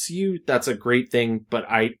helps you, that's a great thing. But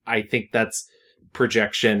I think that's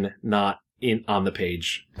projection, not on the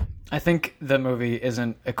page. I think the movie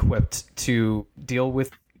isn't equipped to deal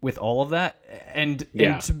with all of that, and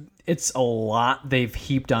it's a lot they've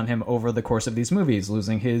heaped on him over the course of these movies,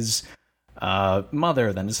 losing his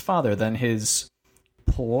mother, then his father, then his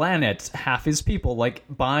planet, half his people. Like,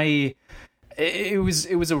 it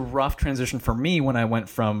was a rough transition for me when I went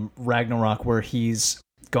from Ragnarok, where he's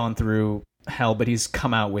gone through hell, but he's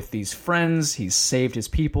come out with these friends, he's saved his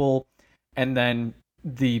people, and then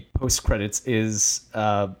the post credits is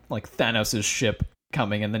like Thanos' ship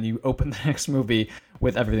coming, and then you open the next movie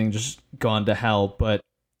with everything just gone to hell. But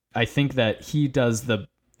I think that he does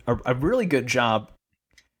a really good job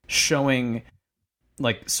showing,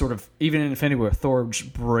 like, sort of, even in Infinity War, Thor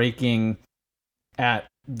just breaking at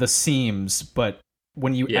the seams, but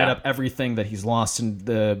when you add up everything that he's lost and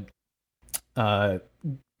the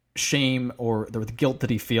shame or the guilt that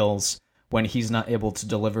he feels when he's not able to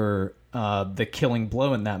deliver the killing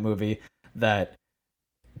blow in that movie, that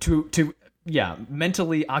to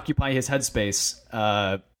mentally occupy his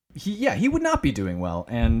headspace, he would not be doing well.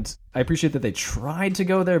 And I appreciate that they tried to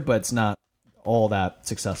go there, but it's not all that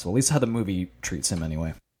successful, at least how the movie treats him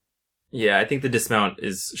anyway. Yeah, I think the dismount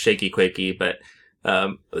is shaky quaky, but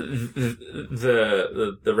the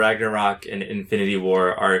Ragnarok and Infinity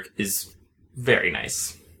War arc is very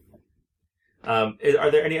nice. Are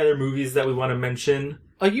there any other movies that we want to mention?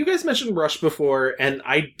 You guys mentioned Rush before, and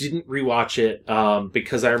I didn't rewatch it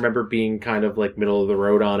because I remember being kind of like middle of the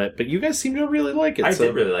road on it. But you guys seem to really like it. I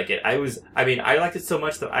did really like it. I liked it so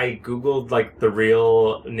much that I googled like the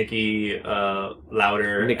real Niki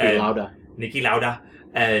Lauda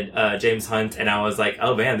and James Hunt, and I was like,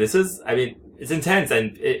 oh man, this is. I mean, it's intense,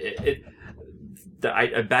 and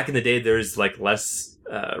back in the day, there's like less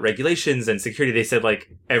regulations and security. They said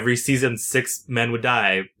like every season 6 men would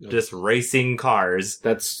die just racing cars.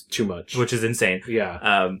 That's too much, which is insane.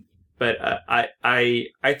 Yeah. But I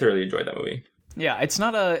thoroughly enjoyed that movie. Yeah, it's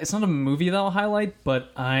not a movie that I'll highlight,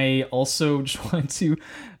 but I also just wanted to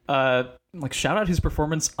like shout out his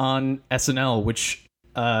performance on SNL, which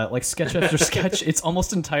like sketch after sketch, it's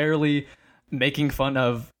almost entirely making fun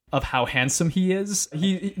of how handsome he is.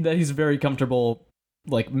 He's very comfortable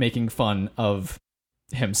like making fun of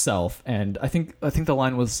himself, and I think the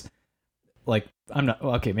line was like,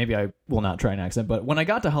 maybe I will not try an accent, but when I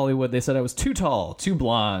got to Hollywood, they said I was too tall, too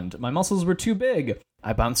blonde, my muscles were too big.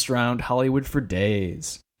 I bounced around Hollywood for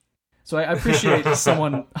days. So I appreciate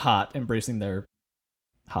someone hot embracing their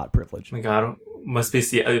hot privilege. Oh my God, must be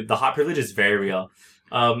the hot privilege is very real.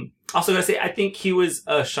 Also gotta say, I think he was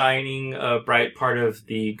a shining, bright part of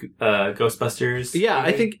the Ghostbusters. Yeah,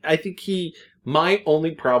 movie. I think he. My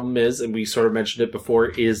only problem is, and we sort of mentioned it before,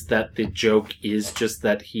 is that the joke is just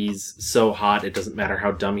that he's so hot, it doesn't matter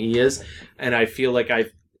how dumb he is. And I feel like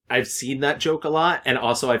I've seen that joke a lot, and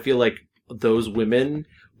also I feel like those women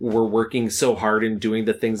were working so hard in doing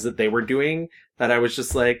the things that they were doing that I was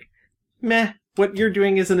just like, meh, what you're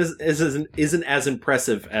doing isn't as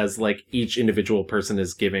impressive as like each individual person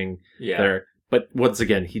is giving their. But once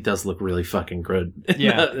again, he does look really fucking good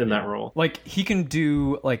in that role. Like, he can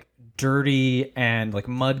do like dirty and like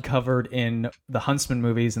mud covered in the Huntsman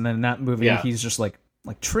movies, and then in that movie he's just like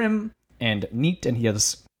trim and neat, and he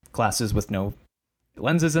has glasses with no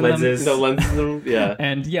lenses in them. No lenses in them, yeah.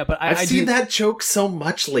 And but I've seen that joke so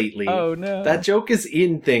much lately. Oh no. That joke is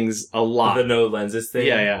in things a lot. The no lenses thing?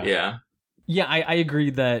 Yeah. Yeah, I agree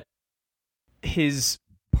that his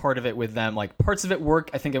part of it with them, like parts of it work.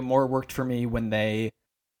 I think it more worked for me when they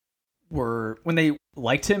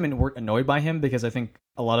liked him and weren't annoyed by him, because I think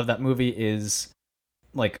a lot of that movie is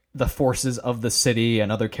like the forces of the city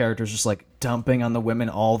and other characters just like dumping on the women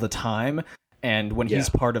all the time. And when he's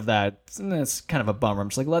part of that, it's kind of a bummer. I'm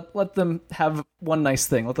just like, let them have one nice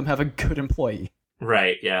thing. Let them have a good employee.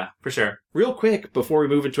 Right, yeah, for sure. Real quick, before we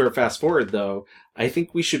move into our fast forward, though, I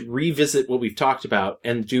think we should revisit what we've talked about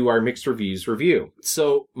and do our mixed reviews review.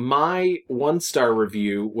 So my 1-star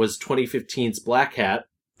review was 2015's Black Hat.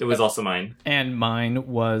 It was also mine. And mine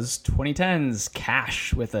was 2010's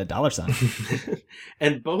Cash with a $sign.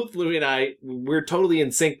 And both Louis and I, we're totally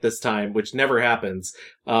in sync this time, which never happens.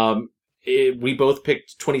 We both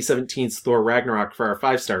picked 2017's Thor Ragnarok for our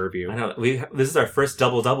 5-star review. I know. This is our first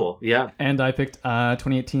double-double. Yeah. And I picked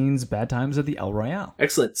 2018's Bad Times at the El Royale.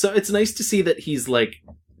 Excellent. So it's nice to see that he's like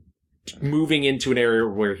moving into an area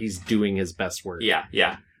where he's doing his best work.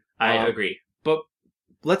 Yeah. I agree. But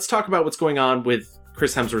let's talk about what's going on with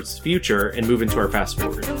Chris Hemsworth's future and move into our fast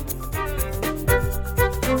forward.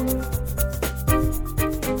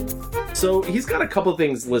 So he's got a couple of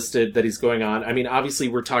things listed that he's going on. I mean, obviously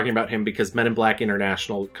we're talking about him because Men in Black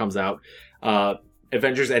International comes out.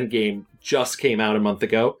 Avengers Endgame just came out a month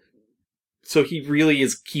ago. So he really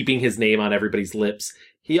is keeping his name on everybody's lips.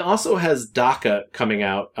 He also has DACA coming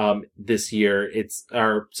out this year.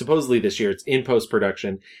 Supposedly this year. It's in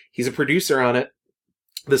post-production. He's a producer on it.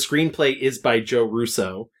 The screenplay is by Joe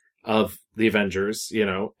Russo of the Avengers,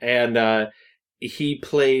 and he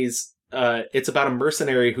plays... it's about a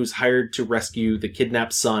mercenary who's hired to rescue the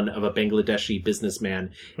kidnapped son of a Bangladeshi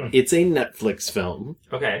businessman. It's a Netflix film.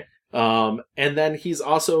 Okay. And then he's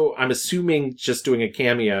also, I'm assuming, just doing a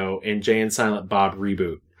cameo in Jay and Silent Bob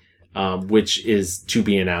Reboot. which is to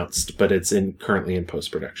be announced, but it's currently in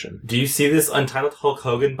post-production. Do you see this untitled Hulk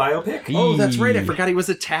Hogan biopic? Oh, that's right. I forgot he was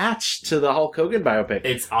attached to the Hulk Hogan biopic.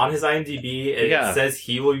 It's on his IMDb, and it says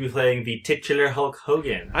he will be playing the titular Hulk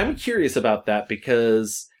Hogan. I'm curious about that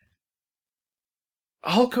because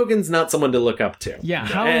Hulk Hogan's not someone to look up to. Yeah,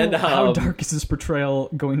 how dark is this portrayal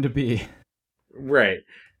going to be? Right.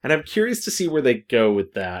 And I'm curious to see where they go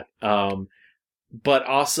with that. But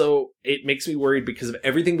also, it makes me worried because of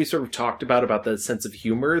everything we sort of talked about the sense of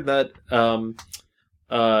humor that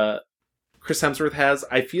Chris Hemsworth has.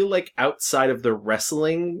 I feel like outside of the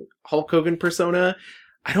wrestling Hulk Hogan persona,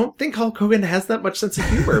 I don't think Hulk Hogan has that much sense of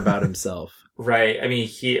humor about himself. Right. I mean,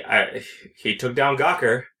 he took down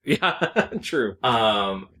Gawker. Yeah, true.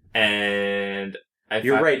 And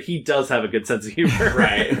you're right. He does have a good sense of humor.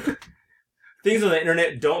 Right. Things on the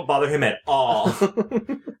internet don't bother him at all.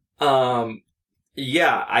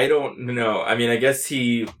 Yeah, I don't know. I mean, I guess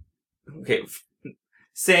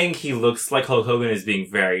saying he looks like Hulk Hogan is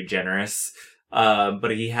being very generous.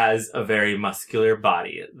 But he has a very muscular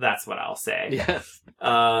body. That's what I'll say. Yes.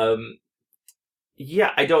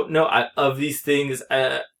 Yeah, I don't know. Of these things,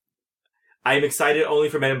 I'm excited only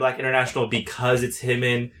for Men in Black International because it's him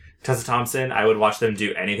and Tessa Thompson. I would watch them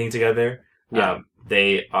do anything together. Yeah.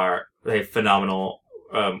 They have phenomenal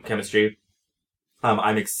chemistry.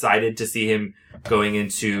 I'm excited to see him going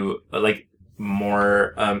into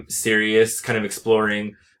more serious, kind of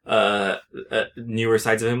exploring newer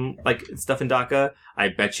sides of him, like stuff in DACA. I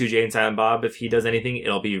bet you Jay and Silent Bob, if he does anything,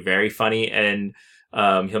 it'll be very funny, and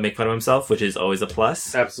he'll make fun of himself, which is always a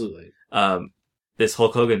plus. Absolutely. This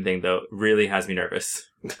Hulk Hogan thing, though, really has me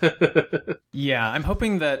nervous. Yeah, I'm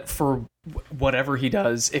hoping that for whatever he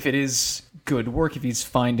does, if it is good work, if he's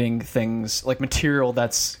finding things like material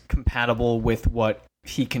that's compatible with what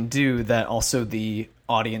he can do, that also the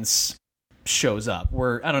audience shows up.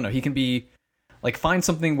 Where, I don't know, he can be find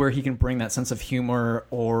something where he can bring that sense of humor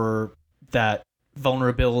or that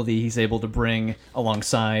vulnerability he's able to bring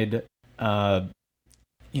alongside,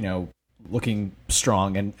 looking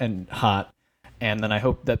strong and hot. And then I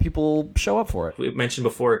hope that people show up for it. We mentioned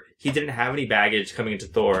before, he didn't have any baggage coming into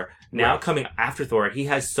Thor. Now coming after Thor, he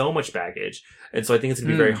has so much baggage. And so I think it's going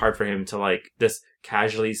to be very hard for him to just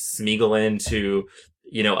casually smiggle into,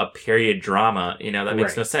 a period drama. That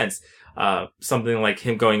makes no sense. Something like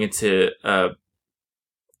him going into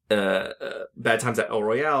Bad Times at El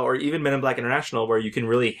Royale, or even Men in Black International, where you can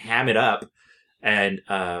really ham it up and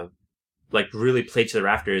really play to the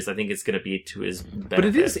rafters. I think it's going to be to his benefit. But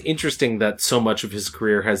it is interesting that so much of his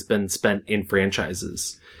career has been spent in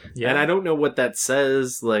franchises. Yeah. And I don't know what that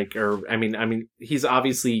says, I mean, he's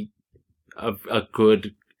obviously a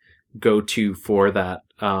good go-to for that.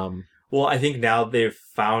 Well, I think now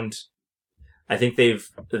I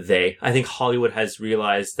think Hollywood has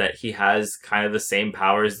realized that he has kind of the same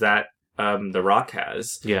powers that The Rock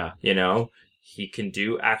has. Yeah. He can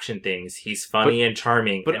do action things. He's funny and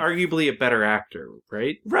charming. But arguably a better actor,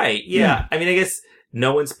 right? Right, yeah. I mean, I guess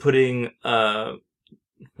no one's putting,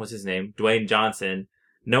 what's his name? Dwayne Johnson.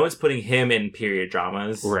 No one's putting him in period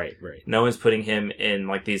dramas. Right. No one's putting him in,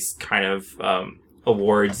 these kind of,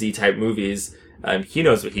 awards-y type movies. He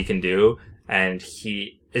knows what he can do. And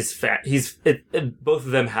he is both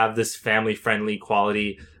of them have this family-friendly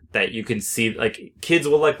quality that you can see, kids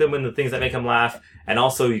will like them in the things that make them laugh. And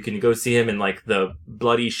also you can go see him in the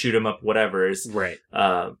bloody shoot 'em up whatevers. Right.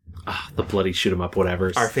 The bloody shoot 'em up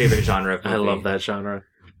whatevers. Our favorite genre of movie. I love that genre.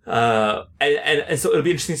 And so it'll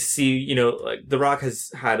be interesting to see, The Rock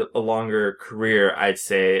has had a longer career, I'd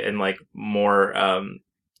say, and more,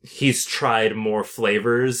 he's tried more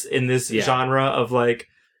flavors in this genre of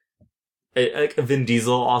Vin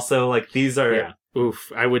Diesel also, these are... Yeah.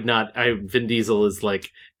 Oof. I would not... Vin Diesel is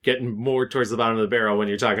getting more towards the bottom of the barrel when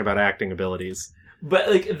you're talking about acting abilities.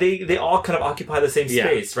 But they all kind of occupy the same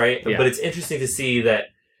space, right? Yeah. But it's interesting to see that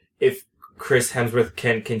if Chris Hemsworth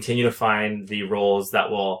can continue to find the roles that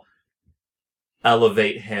will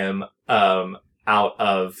elevate him out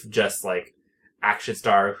of just action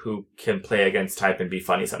star who can play against type and be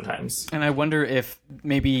funny sometimes. And I wonder if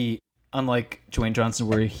maybe, unlike Dwayne Johnson,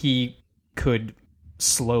 where he could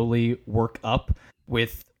slowly work up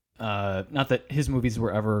with, not that his movies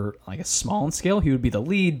were ever a small in scale, he would be the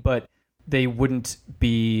lead, but they would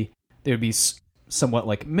be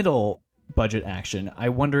somewhat middle budget action. I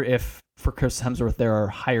wonder if for Chris Hemsworth there are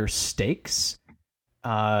higher stakes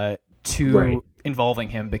to involving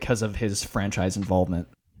him because of his franchise involvement.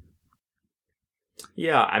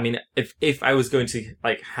 Yeah, I mean, if I was going to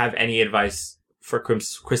have any advice for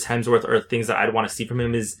Chris Hemsworth or things that I'd want to see from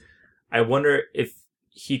him, is I wonder if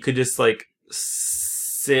he could just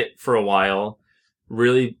sit for a while,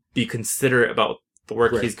 really be considerate about the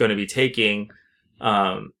work he's going to be taking.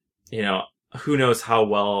 You know, who knows how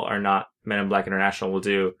well or not Men in Black International will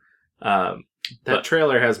do. That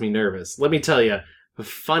trailer has me nervous. Let me tell you, a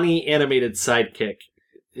funny animated sidekick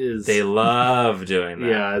is... They love doing that.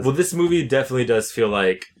 Yeah. Well, this movie definitely does feel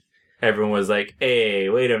like everyone was like, hey,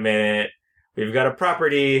 wait a minute. We've got a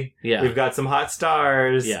property. Yeah. We've got some hot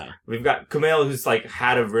stars. Yeah. We've got Kumail, who's like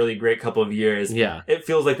had a really great couple of years. Yeah. It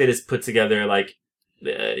feels like they just put together like,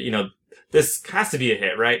 you know, this has to be a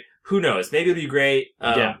hit, right? Who knows? Maybe it'll be great.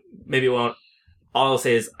 Maybe it won't. All I'll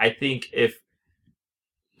say is I think if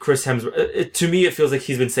Chris Hemsworth, to me, it feels like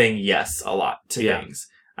he's been saying yes a lot to things.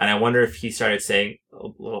 And I wonder if he started saying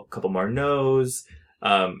a couple more no's.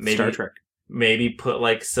 Maybe Star Trek. Maybe put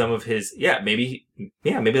like some of his, maybe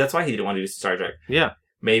that's why he didn't want to do Star Trek. Yeah.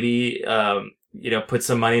 Maybe, you know, put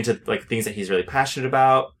some money into like things that he's really passionate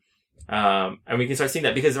about. And we can start seeing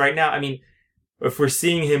that because right now, I mean, if we're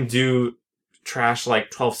seeing him do trash like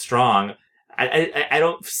 12 Strong, I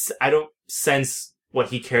don't sense what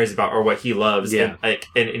he cares about or what he loves. Yeah.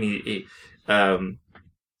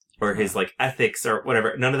 Or his like ethics or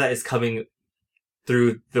whatever. None of that is coming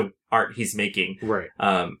through the art he's making. Right.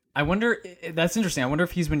 I wonder, that's interesting. I wonder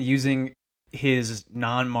if he's been using his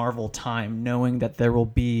non-Marvel time, knowing that there will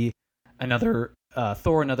be another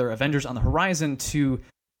Thor, another Avengers on the horizon, to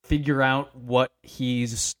figure out what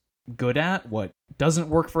he's good at, what doesn't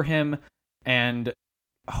work for him, and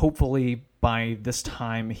hopefully by this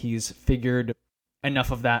time he's figured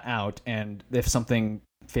enough of that out, and if something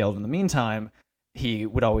failed in the meantime, he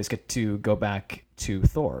would always get to go back to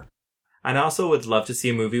Thor. And I also would love to see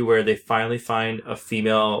a movie where they finally find a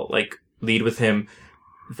female like lead with him,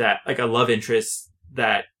 that like a love interest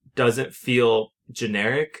that doesn't feel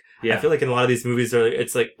generic. Yeah. I feel like in a lot of these movies,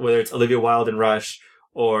 it's like whether it's Olivia Wilde in Rush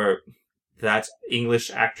or that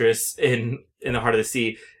English actress in The Heart of the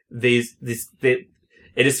Sea,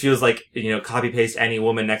 it just feels like, you know, copy paste any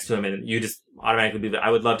woman next to him, and you just automatically believe it.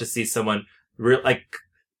 I would love to see someone real like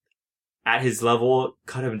at his level,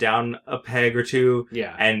 cut him down a peg or two.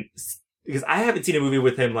 Yeah. And because I haven't seen a movie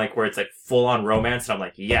with him like where it's like full on romance, and I'm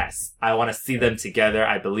like, yes, I want to see them together.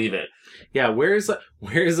 I believe it. Yeah. Where's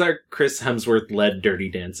our Chris Hemsworth led Dirty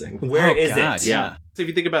Dancing? Where is it? Yeah. So if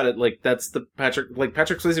you think about it, like that's Patrick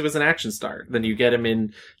Swayze was an action star. Then you get him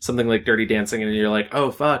in something like Dirty Dancing, and you're like,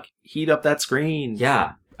 oh fuck, heat up that screen.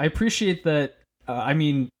 Yeah. I appreciate that. I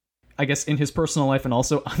mean, I guess in his personal life and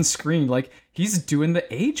also on screen, like he's doing the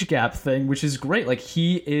age gap thing, which is great. Like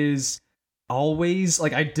he is always,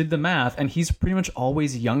 like I did the math, and he's pretty much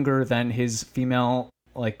always younger than his female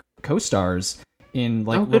like co-stars in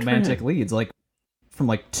like romantic leads, like from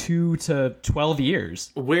like 2 to 12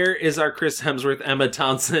 years. Where is our Chris Hemsworth, Emma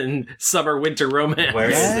Thompson summer winter romance? Where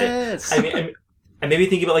is it? I mean, I maybe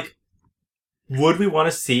think about like, would we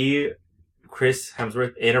want to see Chris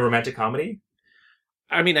Hemsworth in a romantic comedy?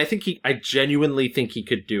 I mean, I genuinely think he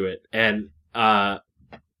could do it, and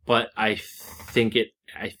but I think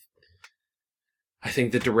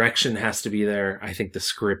the direction has to be there. I think the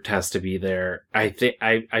script has to be there. I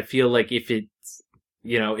feel like if it's,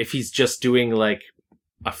 you know, if he's just doing like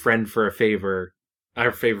a friend for a favor, or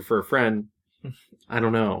a favor for a friend, I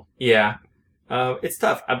don't know. Yeah, it's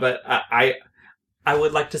tough, but I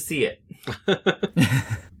would like to see it.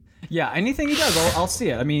 Yeah, anything he does, I'll see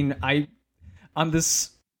it. I mean, on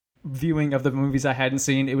this viewing of the movies I hadn't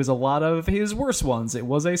seen, it was a lot of his worst ones. It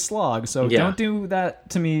was a slog, so don't do that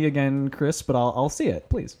to me again, Chris. But I'll see it,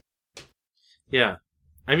 please. Yeah,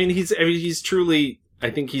 I mean, he's truly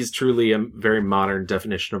a very modern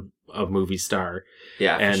definition of movie star.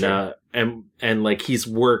 Yeah, and sure. and like he's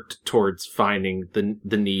worked towards finding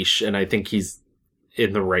the niche, and I think he's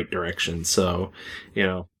in the right direction. So, you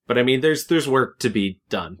know, but I mean, there's work to be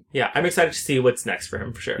done. Yeah, I'm excited to see what's next for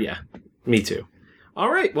him for sure. Yeah, me too. All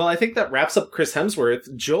right, well, I think that wraps up Chris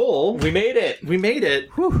Hemsworth. Joel, we made it.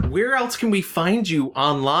 Whew. Where else can we find you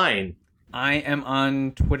online? I am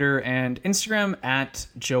on Twitter and Instagram at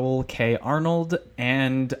Joel K. Arnold,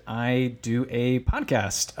 and I do a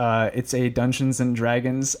podcast. It's a Dungeons and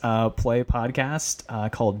Dragons play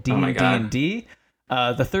podcast called D&D.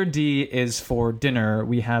 The third D is for dinner.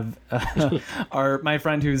 We have my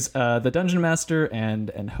friend who's the dungeon master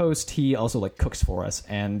and host. He also like cooks for us,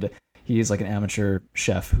 and he is like an amateur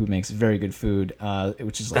chef who makes very good food,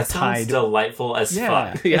 which is like that sounds delightful as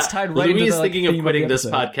fuck. It's tied right Louis into is the thinking of quitting this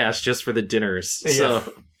episode. podcast just for the dinners. Yeah.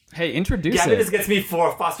 So, hey, introduce it. it. This gets me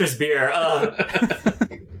for Foster's beer.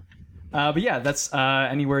 But yeah, that's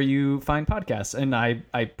anywhere you find podcasts, and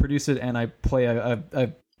I produce it, and I play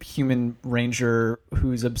a human ranger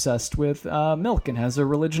who's obsessed with milk and has a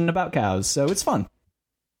religion about cows. So it's fun.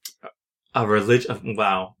 A religion.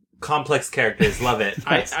 Wow. Complex characters. Love it.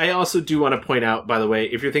 I also do want to point out, by the way,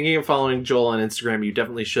 if you're thinking of following Joel on Instagram, you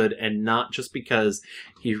definitely should, and not just because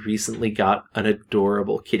he recently got an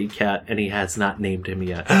adorable kitty cat and he has not named him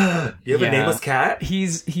yet. You have a nameless cat?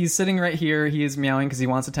 He's sitting right here. He is meowing because he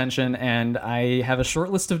wants attention, and I have a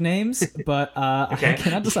short list of names, but I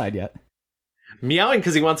cannot decide yet. Meowing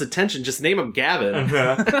because he wants attention. Just name him Gavin.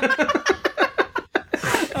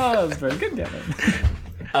 Oh, that was very good, Gavin.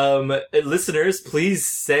 Listeners, please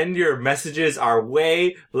send your messages our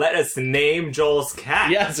way. Let us name Joel's cat.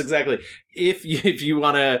 Yes, exactly. If you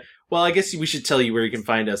want to, well, I guess we should tell you where you can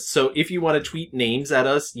find us. So if you want to tweet names at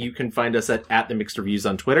us, you can find us at The Mixed Reviews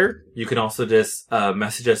on Twitter. You can also just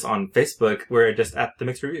message us on Facebook. We're just at The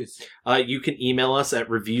Mixed Reviews. You can email us at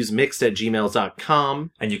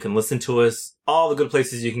reviewsmixed@gmail.com. And you can listen to us all the good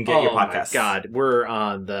places you can get your podcasts. Oh my God. We're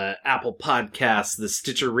on the Apple Podcasts, the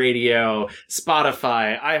Stitcher Radio,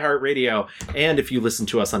 Spotify, iHeartRadio. And if you listen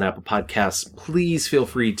to us on Apple Podcasts, please feel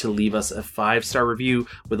free to leave us a 5-star review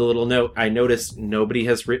with a little note. I noticed nobody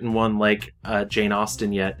has written one like Jane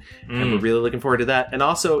Austen yet, and we're really looking forward to that. And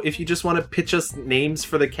also, if you just want to pitch us names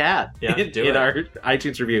for the cat in our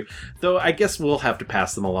iTunes review, though I guess we'll have to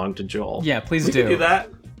pass them along to Joel. Yeah, please We can do that.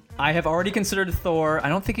 I have already considered Thor. I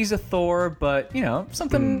don't think he's a Thor, but,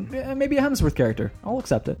 something, maybe a Hemsworth character. I'll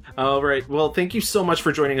accept it. All right. Well, thank you so much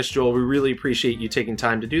for joining us, Joel. We really appreciate you taking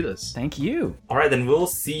time to do this. Thank you. All right, then we'll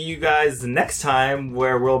see you guys next time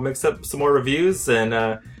where we'll mix up some more reviews and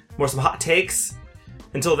some hot takes.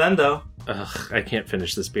 Until then, though. Ugh, I can't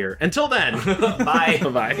finish this beer. Until then. Bye.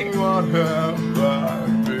 Bye.